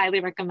 so I'd highly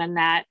recommend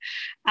that.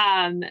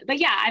 But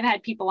yeah, I've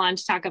had people on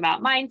to talk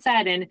about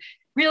mindset, and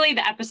really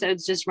the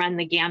episodes just run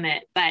the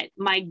gamut. But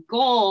my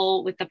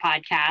goal with the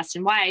podcast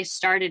and why I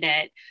started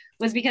it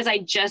was because I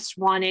just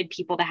wanted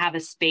people to have a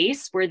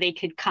space where they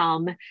could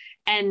come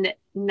and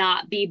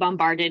not be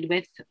bombarded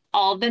with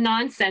all the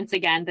nonsense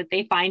again that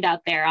they find out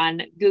there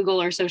on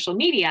Google or social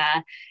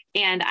media.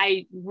 And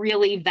I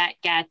really vet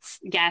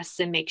guests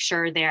and make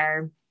sure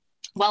they're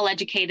well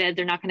educated.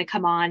 They're not going to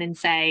come on and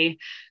say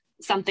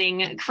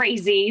something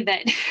crazy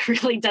that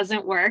really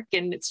doesn't work,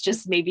 and it's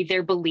just maybe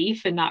their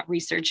belief and not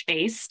research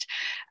based.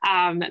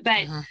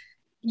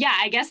 Yeah,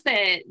 I guess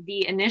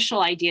the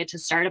initial idea to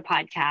start a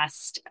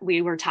podcast,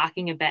 we were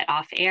talking a bit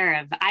off air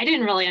of, I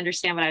didn't really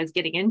understand what I was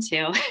getting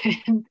into.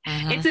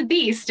 It's a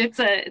beast. It's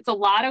a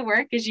lot of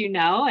work, as you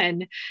know,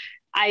 and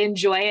I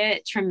enjoy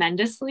it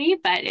tremendously,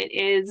 but it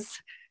is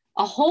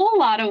a whole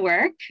lot of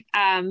work.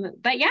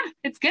 But yeah,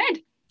 it's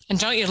good. And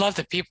don't you love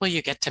the people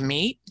you get to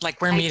meet?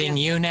 Like we're meeting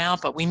you now,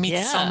 but we meet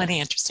so many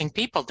interesting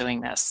people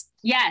doing this.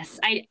 Yes,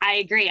 I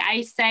agree.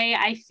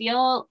 I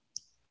feel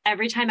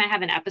every time I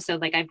have an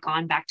episode, like I've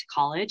gone back to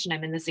college and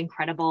I'm in this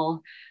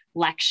incredible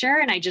lecture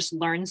and I just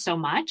learn so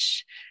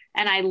much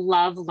and I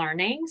love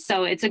learning.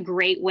 So it's a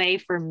great way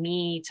for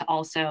me to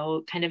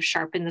also kind of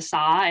sharpen the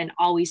saw and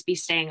always be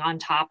staying on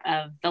top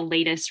of the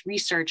latest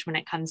research when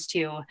it comes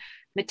to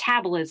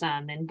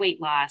metabolism and weight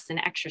loss and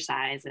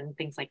exercise and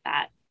things like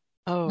that.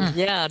 Oh,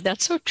 yeah,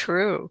 that's so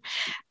true.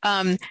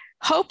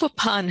 Hope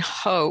upon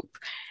hope.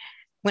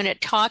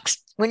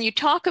 When you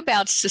talk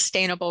about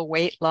sustainable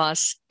weight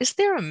loss, is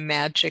there a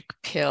magic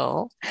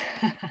pill?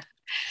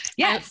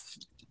 Yes.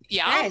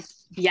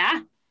 Yes.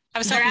 Yeah. I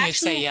was hoping you'd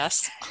say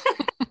yes.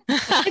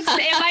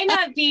 It might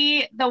not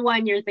be the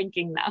one you're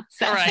thinking though.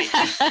 So right.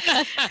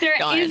 There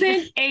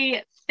isn't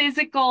a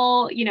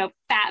physical,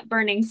 fat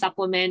burning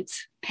supplement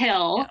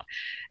pill.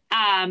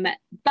 Yeah.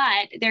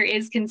 But there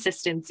is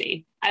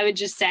consistency. I would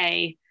just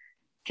say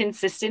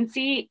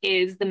consistency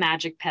is the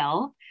magic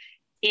pill.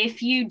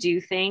 If you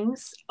do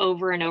things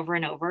over and over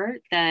and over,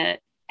 the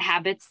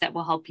habits that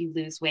will help you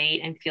lose weight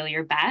and feel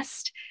your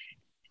best,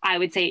 I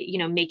would say,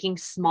 making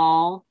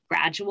small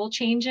gradual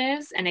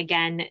changes. And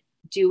again,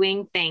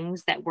 doing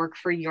things that work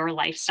for your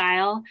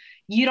lifestyle.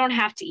 You don't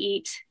have to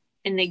eat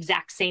in the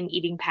exact same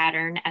eating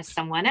pattern as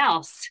someone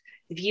else.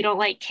 If you don't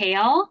like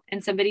kale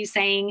and somebody's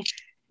saying,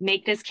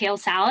 make this kale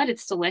salad,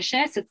 it's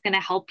delicious, it's going to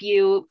help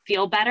you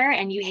feel better,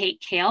 and you hate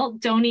kale,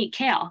 don't eat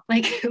kale.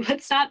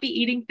 Let's not be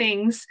eating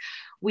things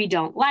we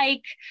don't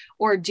like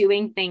or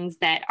doing things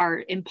that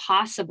are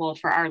impossible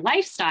for our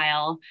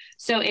lifestyle.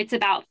 So it's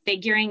about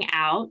figuring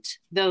out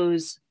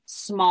those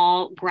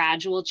small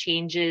gradual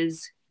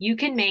changes you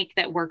can make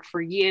that work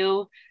for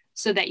you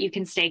so that you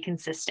can stay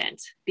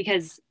consistent,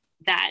 because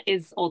that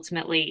is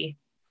ultimately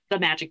the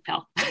magic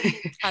pill.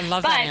 I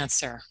love that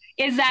answer.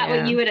 Is that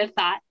what you would have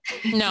thought?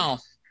 No.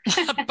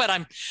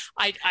 But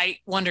I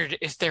wondered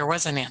if there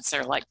was an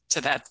answer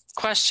to that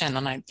question.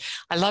 And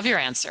I love your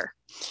answer.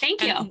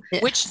 Thank you.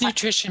 Which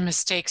nutrition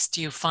mistakes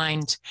do you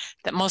find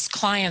that most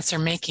clients are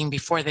making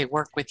before they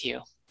work with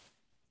you?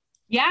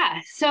 Yeah.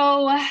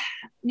 So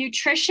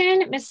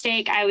nutrition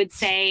mistake, I would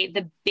say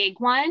the big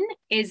one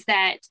is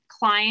that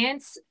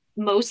clients,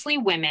 mostly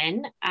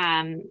women,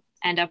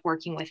 end up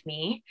working with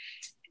me,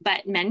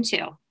 but men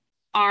too,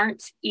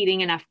 aren't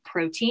eating enough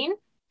protein.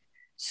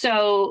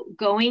 So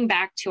going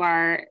back to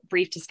our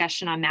brief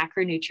discussion on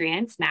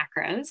macronutrients,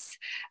 macros,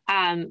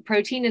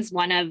 protein is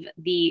one of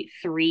the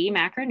 3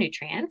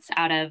 macronutrients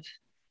out of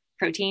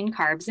protein,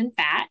 carbs, and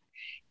fat.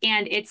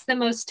 And it's the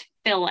most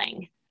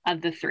filling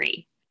of the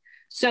 3.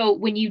 So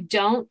when you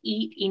don't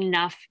eat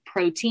enough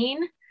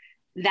protein,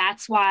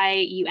 that's why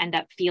you end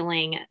up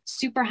feeling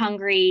super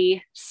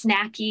hungry,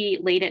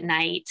 snacky late at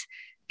night.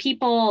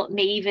 People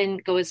may even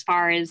go as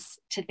far as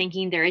to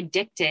thinking they're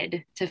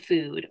addicted to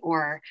food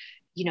or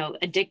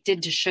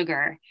addicted to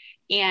sugar.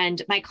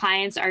 And my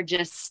clients are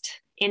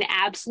just in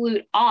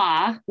absolute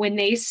awe when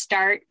they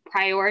start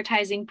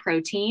prioritizing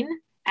protein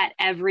at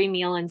every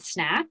meal and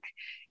snack,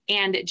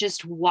 and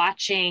just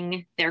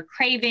watching their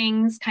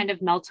cravings kind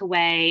of melt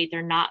away.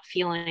 They're not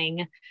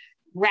feeling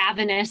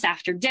ravenous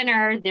after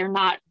dinner. They're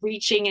not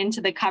reaching into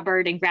the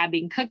cupboard and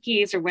grabbing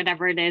cookies or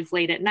whatever it is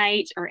late at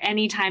night or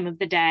any time of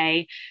the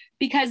day,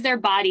 because their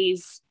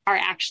bodies are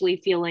actually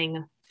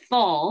feeling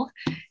full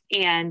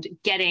and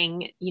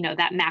getting,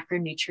 that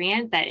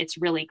macronutrient that it's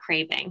really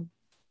craving.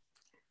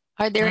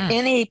 Are there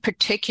any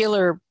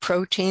particular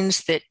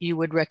proteins that you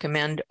would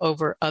recommend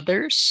over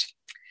others?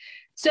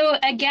 So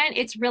again,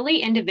 it's really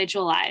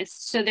individualized.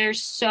 So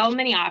there's so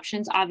many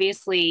options.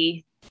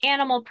 Obviously,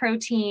 animal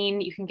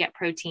protein, you can get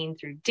protein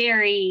through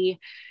dairy,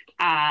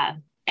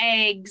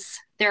 eggs.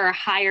 There are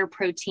higher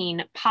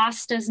protein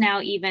pastas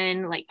now,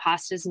 even like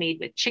pastas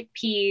made with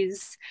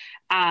chickpeas.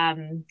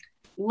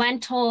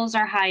 Lentils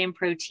are high in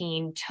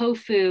protein.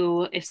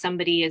 Tofu, if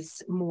somebody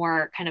is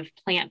more kind of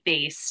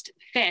plant-based,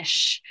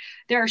 fish.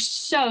 There are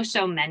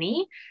so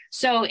many.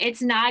 So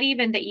it's not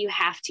even that you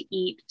have to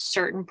eat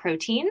certain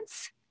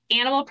proteins.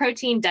 Animal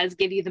protein does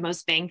give you the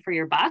most bang for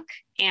your buck.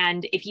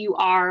 And if you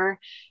are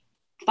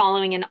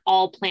following an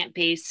all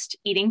plant-based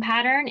eating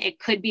pattern, it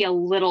could be a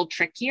little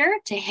trickier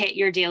to hit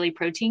your daily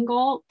protein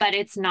goal, but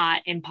it's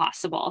not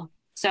impossible.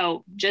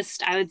 So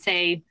just, I would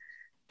say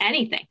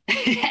anything,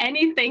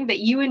 anything that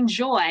you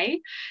enjoy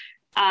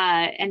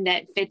and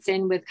that fits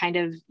in with kind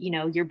of,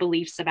 your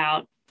beliefs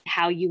about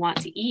how you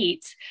want to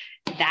eat,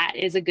 that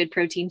is a good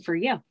protein for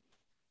you.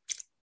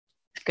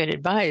 Good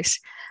advice.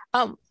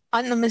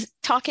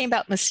 Talking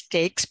about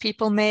mistakes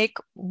people make,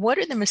 what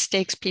are the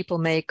mistakes people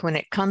make when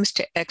it comes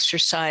to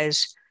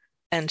exercise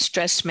and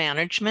stress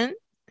management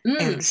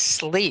and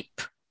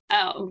sleep?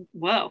 Oh,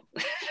 whoa.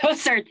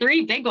 Those are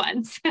three big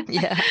ones.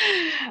 Yeah.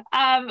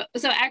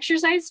 So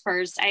exercise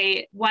first.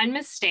 One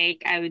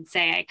mistake I would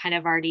say I kind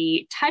of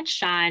already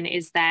touched on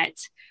is that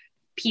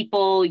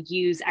people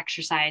use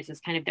exercise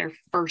as kind of their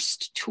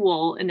first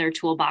tool in their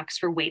toolbox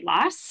for weight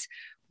loss,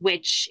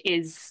 which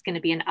is going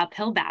to be an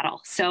uphill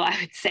battle. So I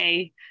would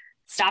say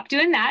stop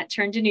doing that,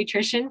 turn to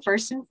nutrition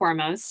first and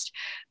foremost.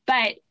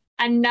 But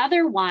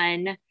another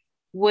one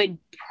would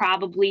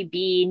probably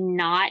be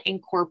not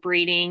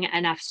incorporating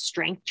enough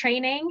strength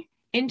training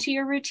into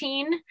your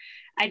routine.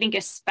 I think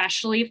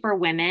especially for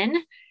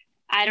women,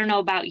 I don't know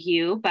about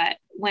you, but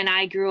when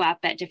I grew up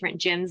at different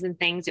gyms and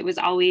things, it was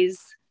always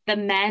the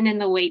men in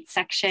the weight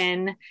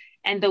section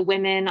and the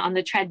women on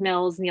the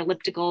treadmills and the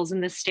ellipticals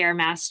and the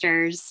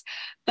Stairmasters.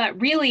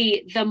 But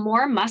really, the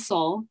more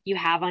muscle you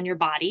have on your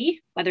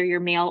body, whether you're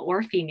male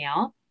or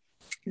female,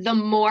 the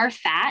more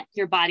fat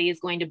your body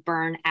is going to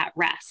burn at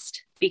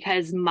rest,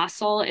 because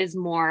muscle is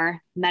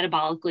more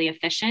metabolically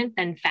efficient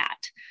than fat.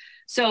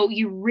 So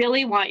you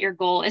really want your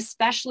goal,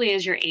 especially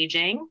as you're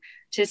aging,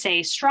 to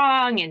stay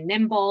strong and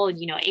nimble and,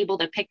 able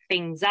to pick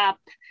things up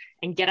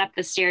and get up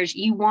the stairs.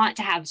 You want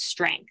to have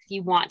strength.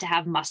 You want to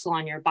have muscle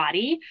on your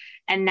body.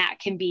 And that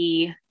can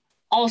be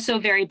also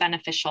very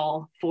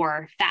beneficial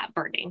for fat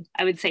burning.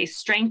 I would say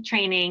strength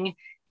training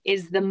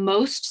is the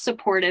most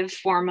supportive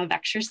form of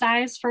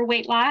exercise for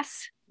weight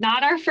loss.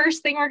 Not our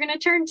first thing we're going to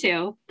turn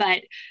to,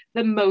 but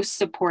the most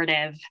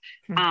supportive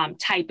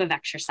type of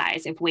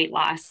exercise if weight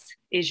loss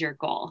is your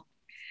goal.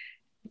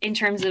 In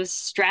terms of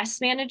stress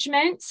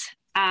management,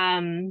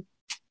 kind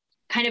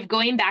of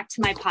going back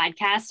to my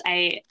podcast,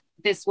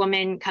 this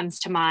woman comes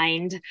to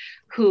mind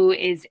who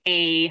is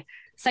a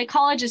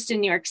psychologist in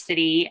New York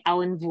City,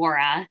 Ellen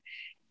Vora.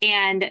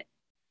 And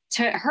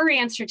her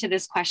answer to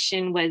this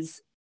question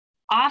was,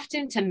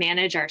 often to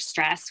manage our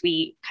stress,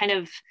 we kind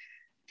of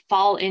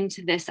fall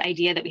into this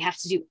idea that we have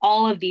to do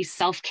all of these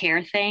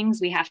self-care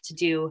things. We have to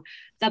do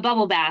the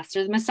bubble baths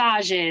or the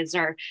massages,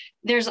 or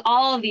there's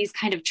all of these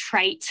kind of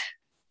trite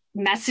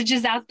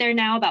messages out there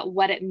now about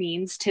what it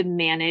means to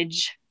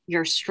manage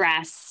your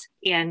stress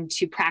and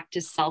to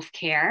practice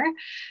self-care.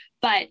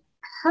 But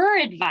her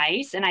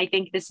advice, and I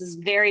think this is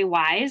very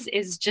wise,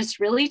 is just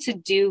really to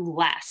do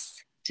less,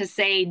 to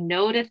say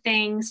no to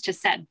things, to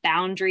set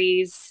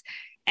boundaries,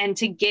 and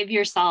to give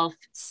yourself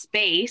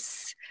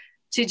space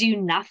to do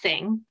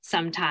nothing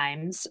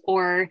sometimes,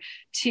 or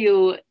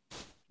to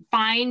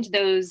find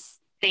those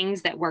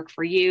things that work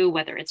for you,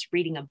 whether it's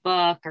reading a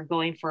book or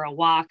going for a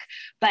walk,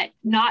 but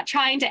not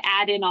trying to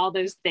add in all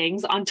those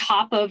things on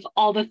top of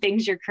all the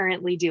things you're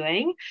currently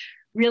doing.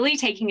 Really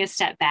taking a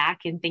step back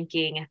and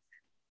thinking,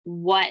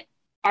 what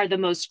are the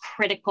most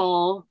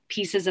critical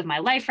pieces of my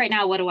life right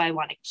now? What do I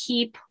want to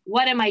keep?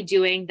 What am I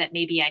doing that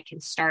maybe I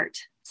can start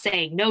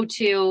saying no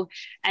to?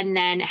 And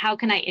then how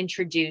can I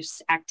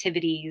introduce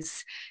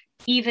activities,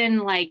 even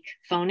like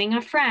phoning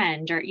a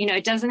friend, or,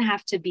 it doesn't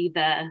have to be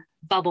the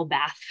bubble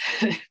bath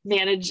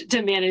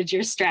to manage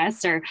your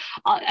stress, or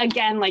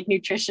again, like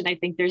nutrition. I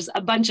think there's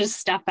a bunch of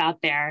stuff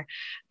out there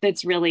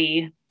that's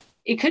really,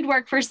 it could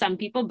work for some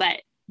people,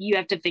 but you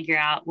have to figure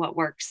out what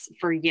works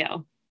for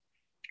you.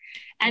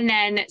 And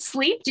then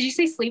sleep. Did you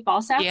say sleep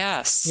also?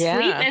 Yes. Yeah.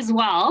 Sleep as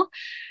well.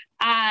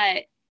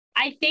 I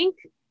think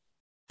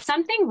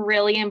something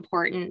really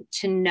important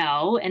to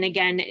know, and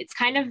again, it's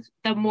kind of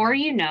the more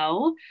you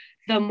know,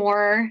 the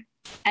more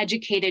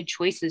educated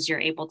choices you're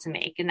able to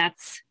make. And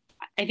that's,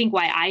 I think,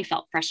 why I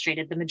felt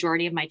frustrated the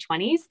majority of my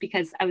 20s,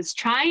 because I was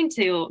trying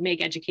to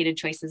make educated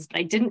choices, but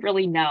I didn't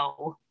really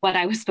know what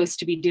I was supposed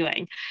to be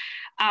doing.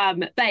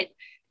 But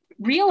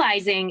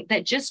realizing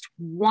that just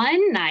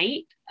one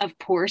night of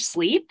poor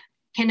sleep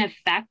can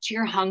affect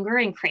your hunger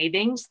and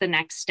cravings the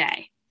next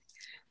day.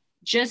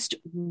 Just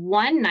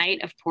one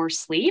night of poor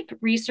sleep,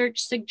 research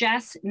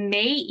suggests,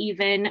 may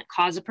even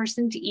cause a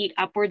person to eat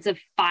upwards of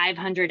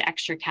 500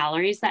 extra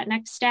calories that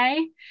next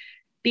day.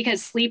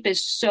 because sleep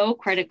is so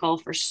critical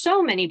for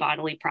so many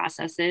bodily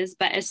processes,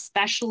 but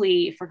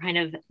especially for kind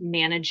of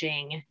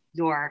managing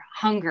your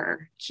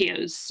hunger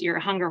cues, your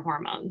hunger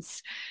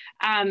hormones.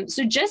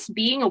 So just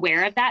being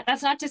aware of that,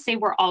 that's not to say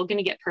we're all going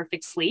to get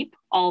perfect sleep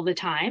all the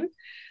time,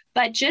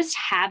 but just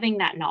having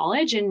that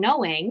knowledge and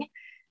knowing,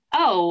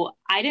 oh,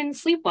 I didn't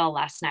sleep well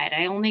last night.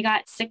 I only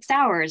got 6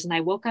 hours and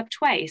I woke up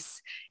twice.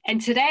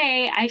 And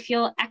today I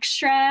feel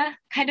extra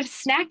kind of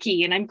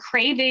snacky and I'm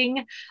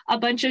craving a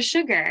bunch of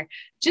sugar.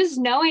 Just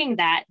knowing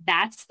that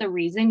that's the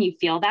reason you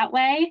feel that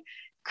way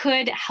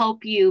could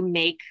help you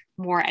make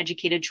more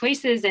educated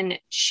choices and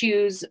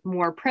choose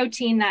more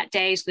protein that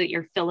day so that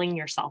you're filling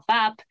yourself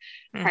up,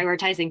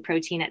 prioritizing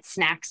protein at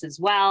snacks as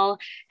well.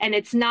 And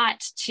it's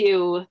not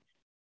to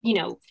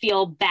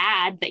feel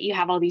bad that you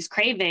have all these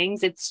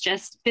cravings. It's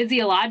just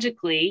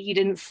physiologically you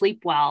didn't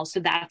sleep well. So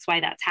that's why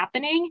that's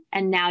happening.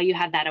 And now you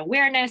have that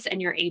awareness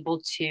and you're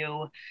able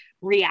to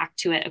react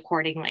to it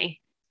accordingly.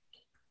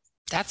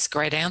 That's a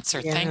great answer.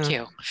 Yeah. Thank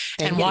you.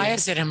 And why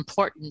is it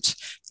important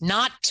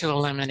not to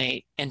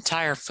eliminate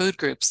entire food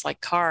groups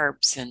like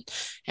carbs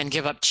and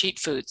give up cheat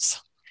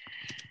foods?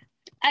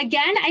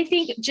 Again, I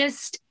think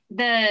just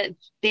the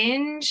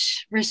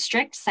binge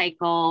restrict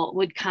cycle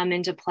would come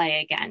into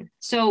play again.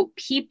 So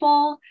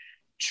people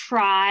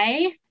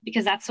try,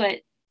 because that's what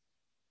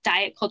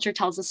diet culture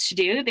tells us to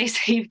do. They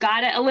say you've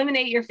got to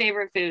eliminate your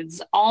favorite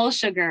foods, all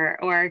sugar,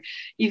 or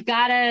you've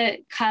got to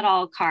cut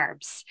all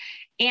carbs.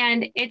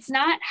 And it's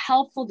not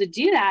helpful to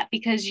do that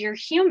because you're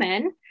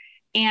human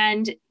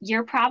and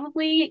you're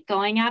probably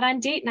going out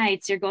on date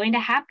nights, you're going to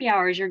happy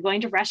hours, you're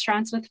going to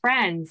restaurants with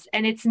friends,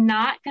 and it's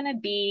not going to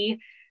be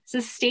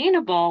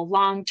sustainable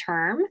long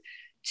term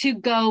to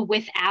go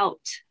without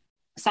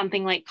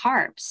something like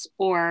carbs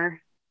or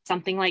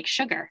something like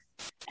sugar,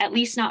 at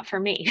least not for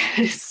me.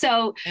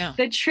 So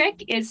the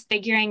trick is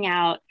figuring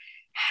out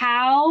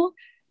how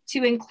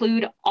to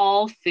include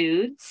all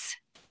foods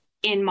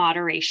in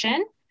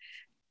moderation.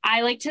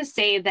 I like to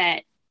say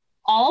that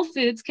all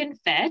foods can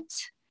fit,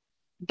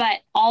 but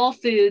all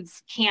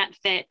foods can't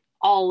fit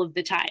all of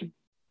the time,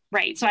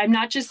 right? So I'm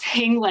not just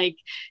saying like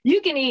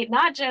you can eat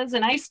nachos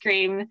and ice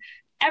cream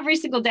every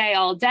single day,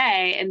 all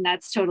day, and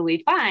that's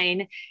totally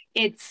fine.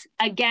 It's,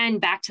 again,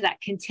 back to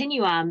that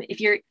continuum. If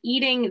you're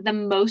eating the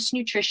most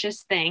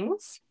nutritious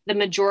things the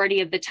majority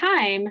of the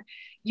time,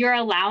 you're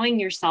allowing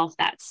yourself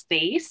that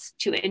space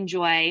to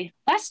enjoy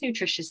less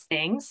nutritious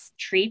things,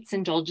 treats,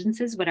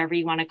 indulgences, whatever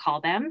you want to call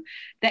them,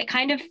 that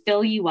kind of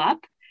fill you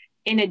up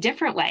in a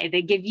different way.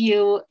 They give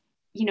you,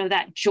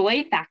 that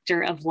joy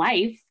factor of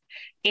life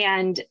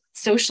and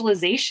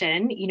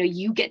socialization.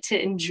 You get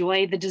to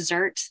enjoy the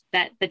dessert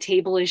that the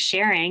table is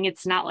sharing.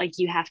 It's not like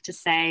you have to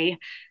say,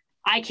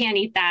 I can't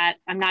eat that.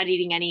 I'm not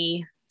eating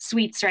any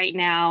sweets right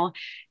now.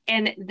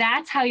 And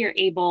that's how you're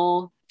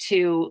able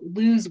to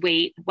lose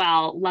weight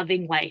while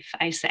loving life,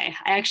 I say.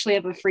 I actually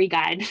have a free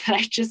guide that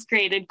I just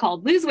created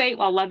called Lose Weight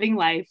While Loving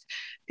Life,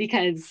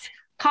 because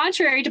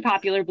contrary to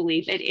popular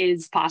belief, it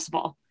is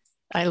possible.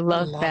 I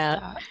love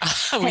that.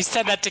 We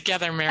said that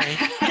together, Mary.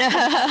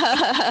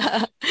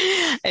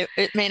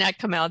 It may not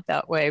come out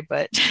that way,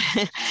 but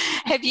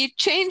have you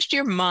changed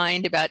your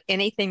mind about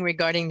anything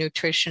regarding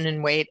nutrition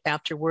and weight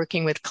after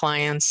working with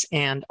clients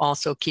and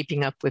also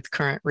keeping up with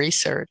current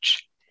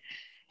research?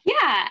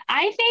 Yeah,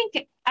 I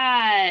think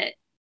I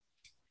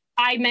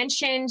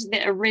mentioned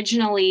that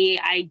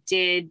originally I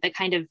did the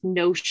kind of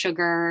no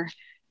sugar,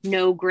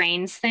 no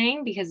grains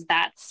thing because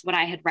that's what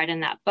I had read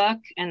in that book.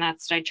 And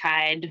that's what I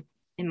tried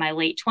in my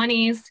late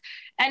 20s.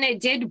 And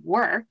it did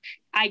work.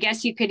 I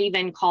guess you could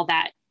even call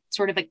that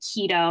sort of a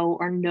keto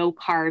or no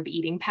carb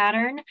eating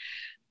pattern.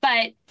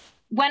 But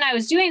when I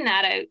was doing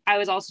that, I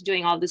was also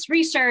doing all this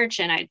research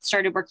and I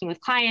started working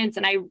with clients,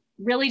 and I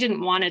really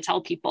didn't want to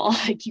tell people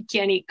like you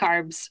can't eat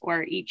carbs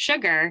or eat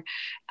sugar.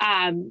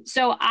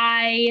 So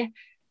I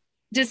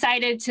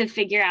decided to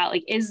figure out,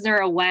 like, is there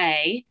a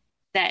way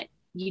that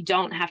you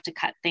don't have to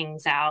cut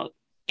things out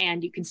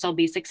and you can still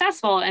be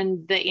successful?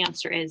 And the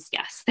answer is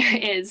yes, there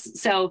is.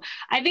 So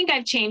I think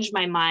I've changed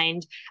my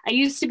mind. I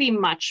used to be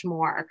much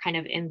more kind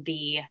of in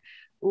the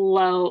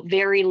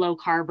very low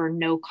carb or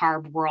no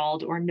carb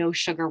world or no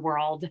sugar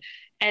world.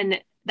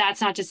 And that's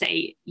not to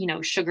say,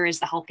 sugar is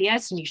the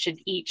healthiest and you should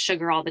eat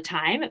sugar all the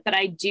time. But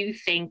I do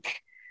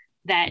think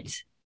that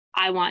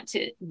I want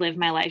to live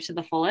my life to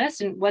the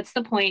fullest. And what's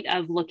the point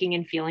of looking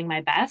and feeling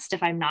my best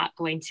if I'm not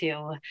going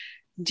to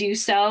do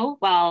so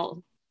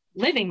while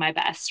living my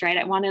best, right?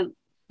 I want to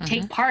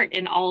take part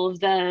in all of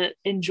the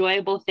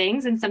enjoyable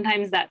things. And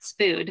sometimes that's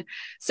food.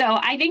 So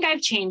I think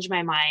I've changed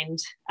my mind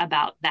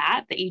about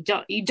that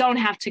you don't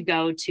have to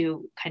go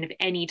to kind of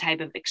any type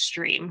of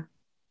extreme.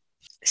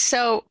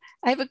 So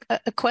I have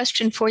a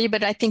question for you,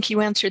 but I think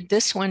you answered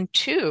this one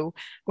too,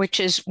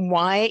 which is,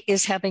 why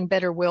is having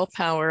better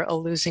willpower a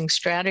losing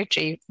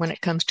strategy when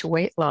it comes to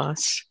weight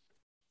loss?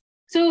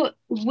 So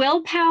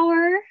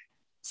willpower,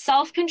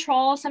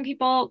 self-control, some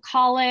people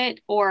call it,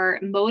 or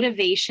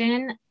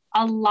motivation,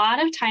 a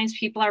lot of times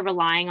people are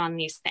relying on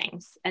these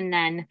things, and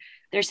then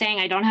they're saying,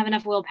 I don't have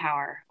enough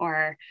willpower,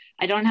 or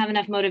I don't have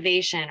enough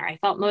motivation, or I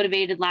felt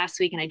motivated last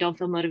week and I don't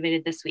feel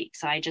motivated this week,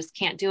 so I just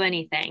can't do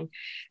anything.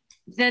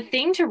 The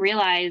thing to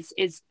realize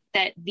is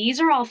that these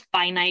are all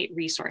finite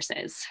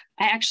resources.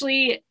 I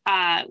actually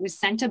was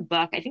sent a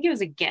book, I think it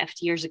was a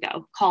gift years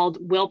ago, called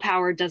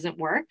Willpower Doesn't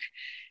Work.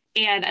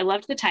 And I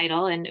loved the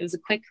title, and it was a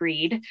quick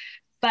read.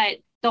 But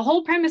the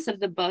whole premise of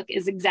the book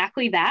is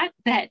exactly that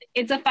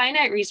it's a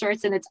finite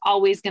resource and it's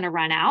always going to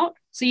run out.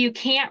 So you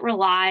can't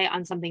rely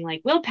on something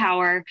like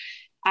willpower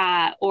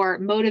or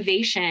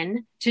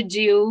motivation to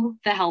do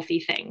the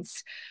healthy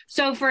things.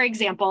 So for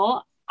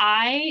example,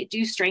 I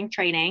do strength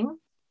training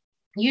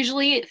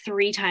usually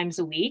 3 times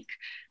a week.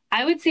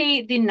 I would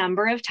say the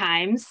number of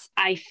times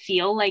I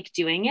feel like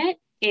doing it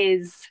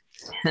is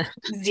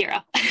 0.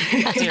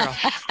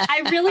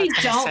 I really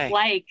don't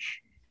like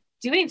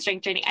doing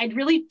strength training. I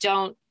really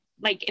don't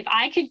like, if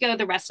I could go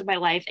the rest of my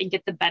life and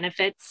get the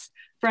benefits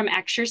from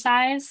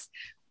exercise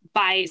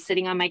by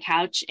sitting on my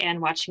couch and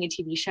watching a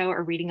TV show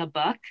or reading a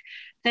book,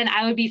 then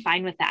I would be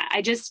fine with that.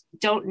 I just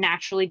don't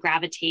naturally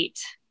gravitate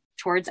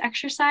towards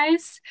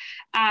exercise.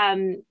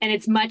 And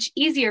it's much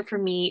easier for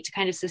me to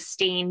kind of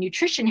sustain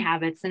nutrition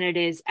habits than it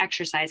is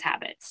exercise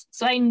habits.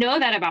 So I know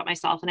that about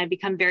myself, and I've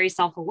become very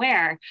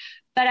self-aware,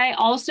 but I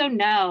also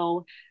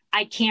know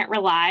I can't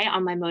rely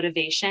on my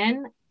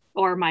motivation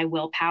or my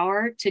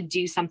willpower to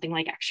do something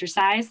like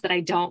exercise that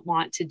I don't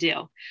want to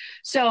do.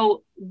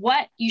 So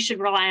what you should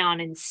rely on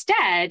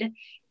instead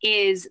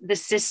is the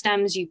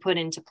systems you put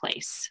into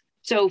place.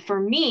 So for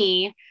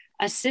me,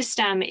 a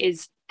system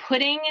is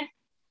putting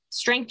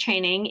strength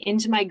training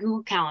into my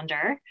Google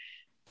Calendar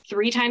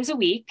 3 times a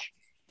week,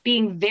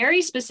 being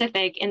very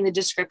specific in the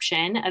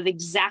description of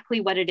exactly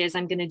what it is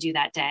I'm going to do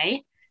that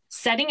day,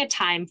 setting a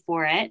time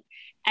for it,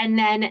 and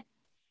then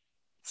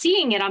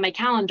seeing it on my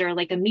calendar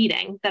like a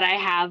meeting that I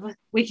have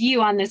with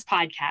you on this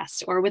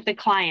podcast or with a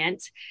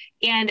client,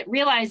 and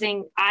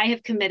realizing I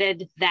have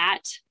committed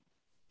that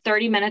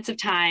 30 minutes of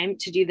time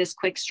to do this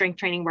quick strength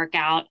training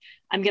workout.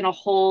 I'm going to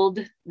hold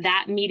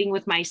that meeting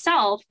with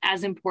myself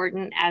as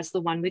important as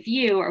the one with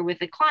you or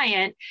with a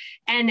client.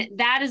 And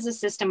that is a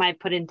system I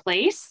put in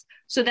place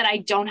so that I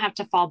don't have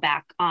to fall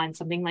back on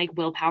something like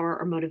willpower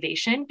or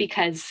motivation,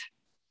 because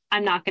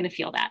I'm not going to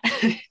feel that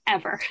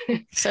ever.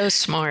 So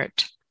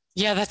smart.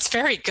 Yeah, that's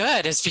very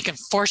good, if you can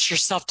force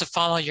yourself to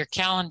follow your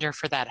calendar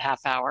for that half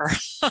hour.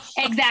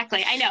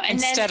 Exactly. I know. And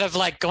instead of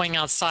like going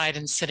outside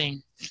and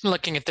sitting,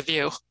 looking at the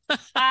view.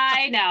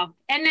 I know.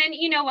 And then,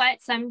 you know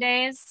what, some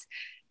days,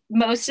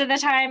 most of the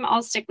time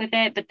I'll stick with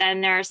it. But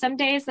then there are some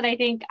days that I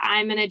think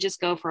I'm going to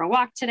just go for a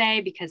walk today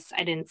because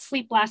I didn't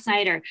sleep last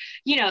night, or,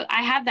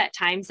 I have that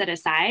time set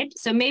aside.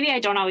 So maybe I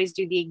don't always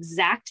do the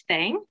exact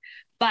thing,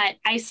 but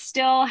I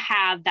still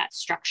have that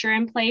structure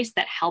in place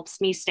that helps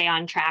me stay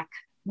on track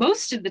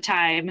most of the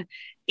time.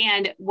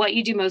 And what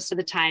you do most of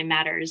the time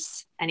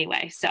matters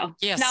anyway. So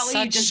yes,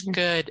 such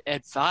good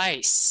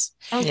advice.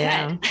 Okay.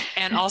 Yeah.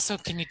 And also,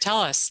 can you tell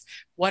us,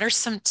 what are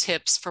some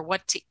tips for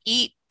what to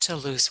eat to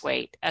lose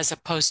weight as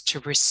opposed to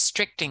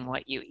restricting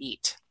what you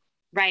eat?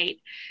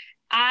 Right.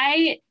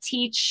 I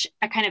teach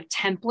a kind of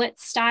template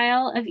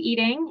style of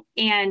eating,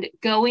 and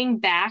going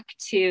back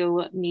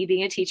to me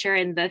being a teacher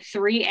in the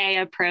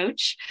 3A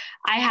approach,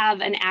 I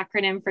have an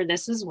acronym for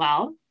this as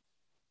well,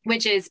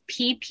 which is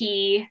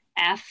PPFV,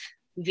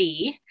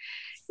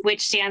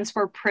 which stands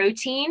for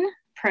protein,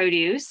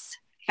 produce,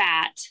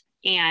 fat,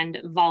 and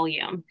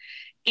volume.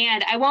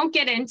 And I won't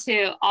get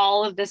into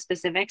all of the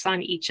specifics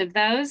on each of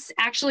those.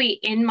 Actually,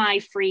 in my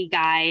free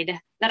guide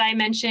that I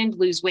mentioned,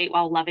 Lose Weight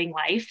While Loving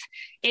Life,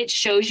 it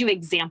shows you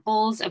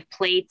examples of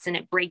plates and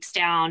it breaks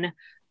down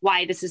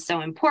why this is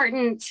so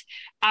important.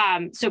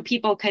 So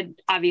people could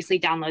obviously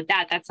download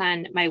that. That's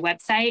on my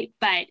website,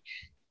 but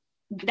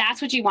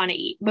that's what you want to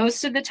eat.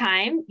 Most of the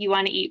time, you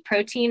want to eat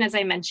protein, as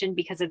I mentioned,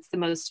 because it's the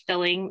most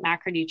filling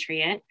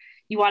macronutrient.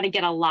 You want to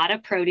get a lot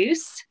of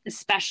produce,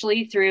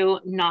 especially through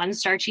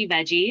non-starchy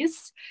veggies.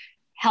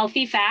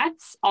 Healthy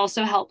fats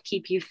also help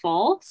keep you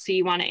full. So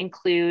you want to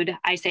include,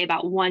 I say,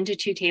 about 1 to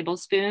 2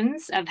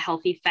 tablespoons of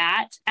healthy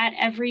fat at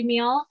every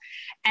meal.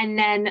 And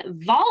then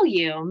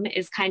volume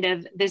is kind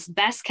of this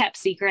best kept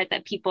secret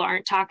that people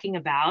aren't talking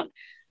about.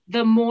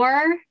 The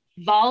more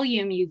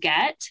volume you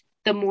get,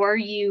 the more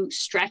you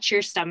stretch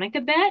your stomach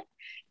a bit.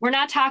 We're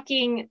not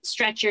talking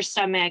stretch your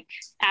stomach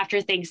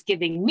after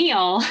Thanksgiving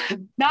meal,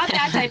 not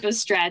that type of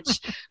stretch,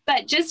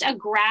 but just a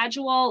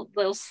gradual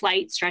little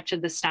slight stretch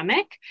of the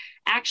stomach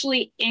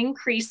actually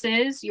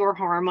increases your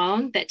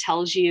hormone that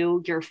tells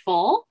you you're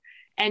full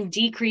and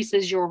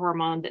decreases your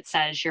hormone that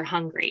says you're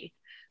hungry.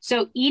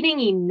 So eating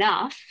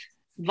enough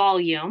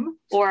volume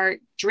or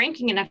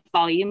drinking enough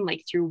volume,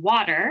 like through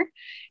water,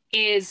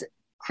 is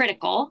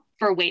critical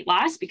for weight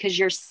loss, because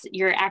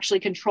you're actually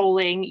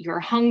controlling your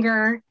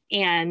hunger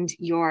and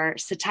your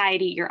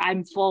satiety, your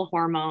I'm full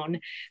hormone,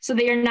 so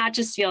that you're not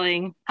just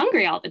feeling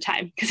hungry all the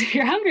time. Because if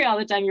you're hungry all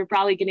the time, you're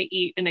probably going to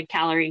eat in a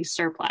calorie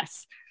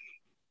surplus.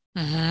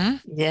 Mm-hmm.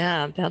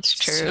 Yeah, that's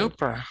true.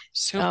 Super.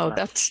 Oh,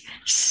 that's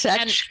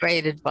such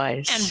great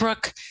advice. And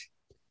Brooke,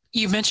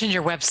 you mentioned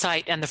your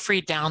website and the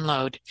free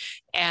download.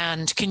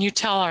 And can you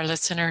tell our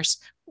listeners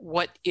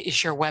what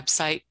is your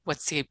website?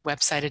 What's the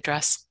website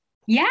address?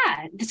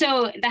 Yeah.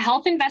 So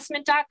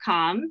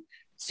thehealthinvestment.com,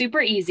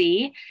 super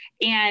easy.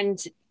 And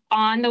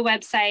on the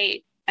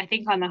website, I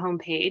think on the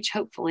homepage,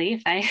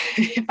 hopefully,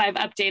 if I've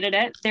updated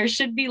it, there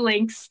should be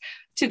links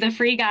to the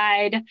free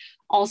guide,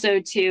 also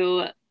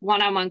to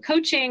one-on-one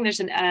coaching.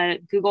 There's a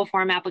Google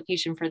form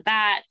application for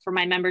that, for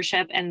my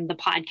membership, and the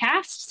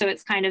podcast. So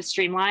it's kind of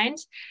streamlined.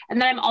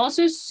 And then I'm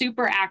also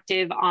super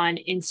active on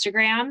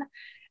Instagram.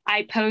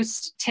 I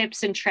post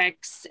tips and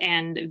tricks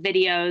and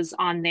videos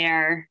on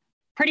there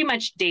pretty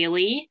much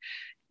daily.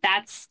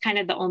 That's kind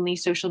of the only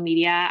social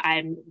media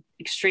I'm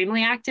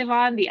extremely active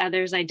on. The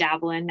others I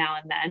dabble in now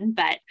and then.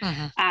 But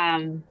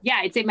yeah,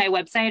 I'd say my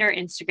website or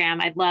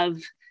Instagram. I'd love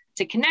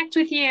to connect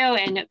with you.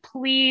 And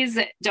please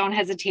don't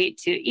hesitate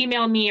to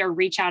email me or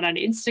reach out on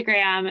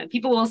Instagram.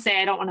 People will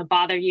say, I don't want to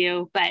bother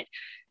you, but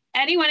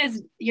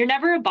you're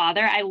never a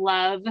bother. I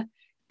love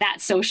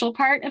that social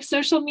part of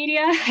social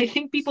media. I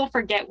think people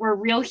forget we're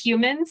real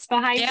humans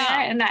behind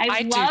that. And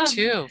I love, do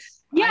too.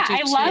 Yeah,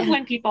 I love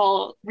when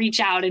people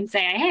reach out and say,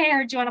 hey, I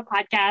heard you on a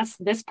podcast.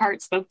 This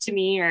part spoke to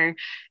me, or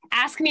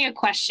ask me a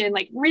question.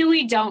 Like,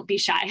 really don't be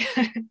shy.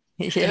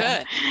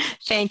 Yeah.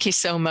 Thank you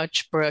so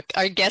much, Brooke.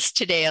 Our guest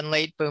today on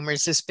Late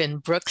Boomers has been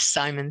Brooke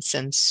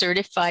Simonson,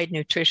 certified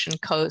nutrition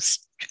coach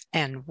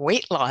and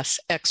weight loss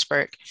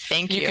expert.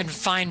 Thank you. You can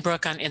find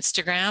Brooke on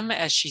Instagram,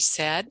 as she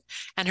said,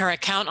 and her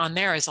account on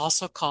there is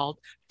also called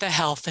The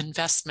Health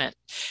Investment.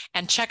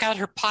 And check out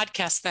her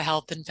podcast, The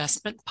Health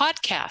Investment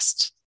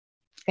Podcast.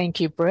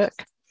 Thank you,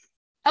 Brooke.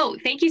 Oh,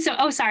 thank you.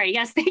 Sorry.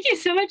 Yes. Thank you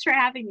so much for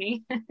having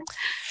me.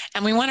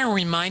 And we want to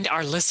remind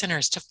our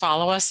listeners to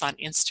follow us on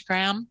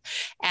Instagram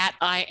at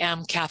I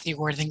am Kathy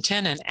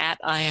Worthington and at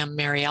I am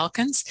Mary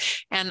Elkins,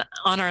 and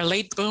on our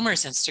Late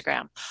Boomers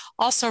Instagram.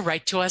 Also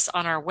write to us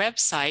on our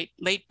website,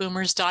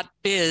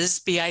 lateboomers.biz,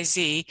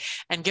 B-I-Z,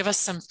 and give us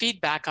some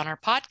feedback on our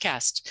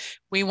podcast.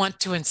 We want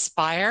to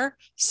inspire,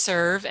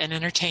 serve, and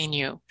entertain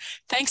you.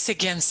 Thanks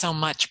again so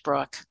much,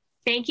 Brooke.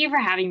 Thank you for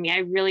having me. I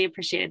really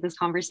appreciated this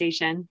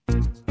conversation.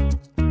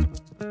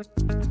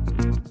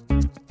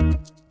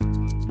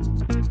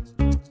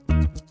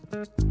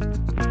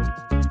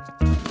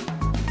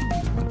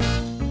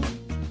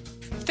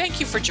 Thank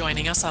you for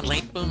joining us on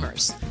Late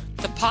Boomers,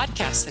 the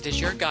podcast that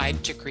is your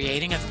guide to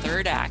creating a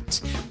third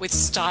act with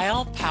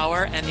style,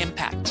 power, and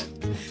impact.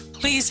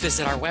 Please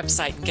visit our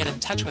website and get in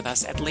touch with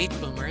us at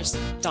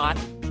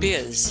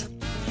lateboomers.biz.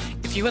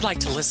 If you would like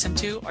to listen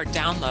to or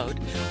download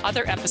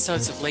other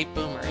episodes of Late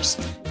Boomers,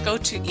 go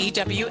to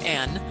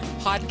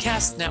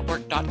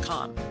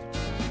ewnpodcastnetwork.com.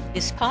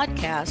 This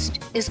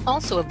podcast is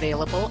also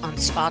available on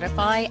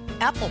Spotify,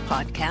 Apple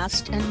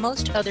Podcast, and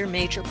most other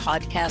major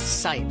podcast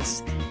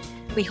sites.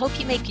 We hope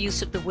you make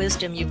use of the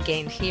wisdom you've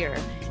gained here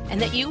and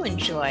that you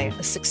enjoy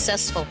a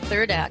successful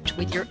third act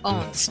with your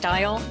own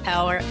style,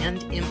 power,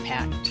 and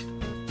impact.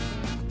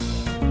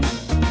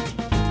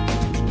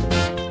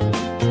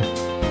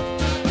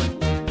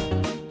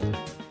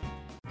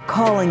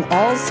 Calling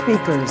all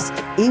speakers,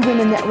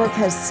 eWomen Network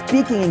has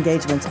speaking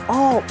engagements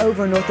all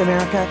over North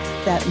America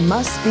that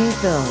must be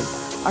filled.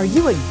 Are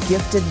you a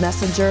gifted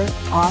messenger,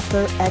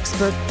 author,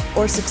 expert,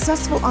 or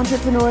successful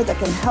entrepreneur that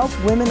can help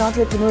women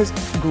entrepreneurs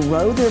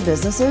grow their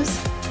businesses?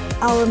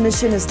 Our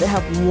mission is to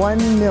help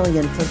 1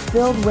 million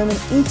fulfilled women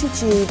each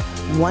achieve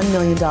 $1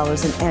 million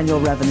in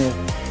annual revenue.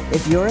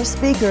 If you're a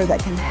speaker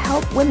that can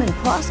help women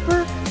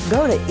prosper,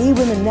 go to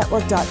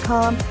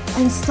eWomenNetwork.com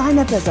and sign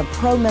up as a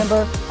pro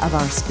member of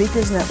our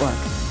Speakers Network.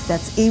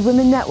 That's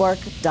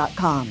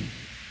eWomenNetwork.com.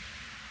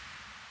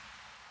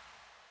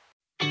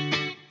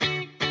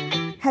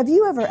 Have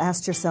you ever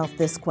asked yourself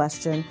this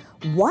question?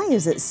 Why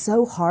is it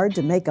so hard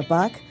to make a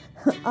buck?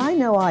 I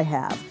know I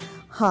have.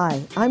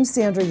 Hi, I'm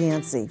Sandra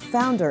Yancey,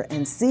 founder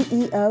and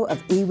CEO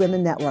of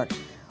eWomen Network.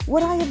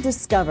 What I have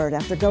discovered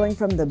after going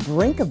from the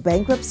brink of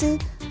bankruptcy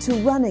to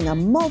running a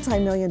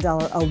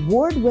multi-million-dollar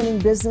award-winning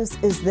business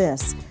is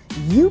this: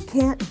 you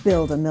can't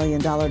build a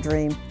million-dollar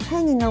dream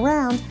hanging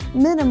around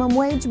minimum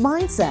wage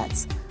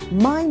mindsets.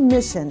 My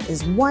mission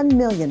is 1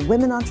 million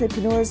women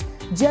entrepreneurs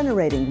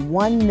generating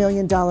 $1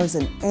 million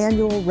in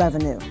annual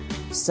revenue.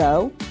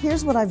 So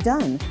here's what I've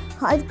done.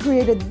 I've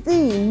created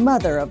the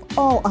mother of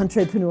all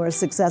entrepreneur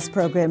success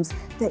programs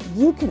that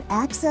you can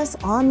access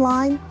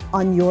online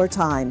on your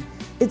time.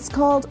 It's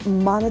called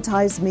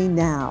Monetize Me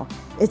Now.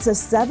 It's a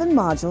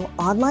 7-module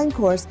online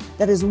course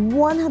that is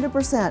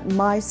 100%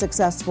 my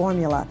success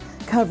formula,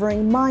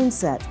 covering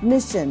mindset,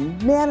 mission,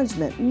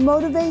 management,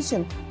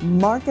 motivation,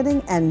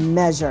 marketing, and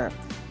measure.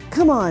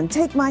 Come on,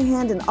 take my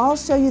hand and I'll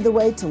show you the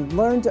way to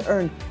learn to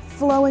earn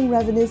flowing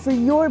revenue for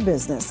your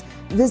business.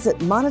 Visit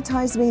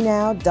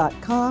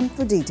monetizemenow.com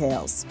for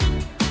details.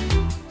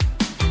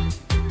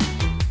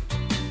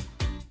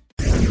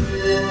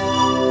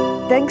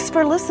 Thanks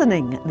for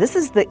listening. This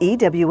is the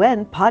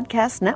EWN Podcast Network.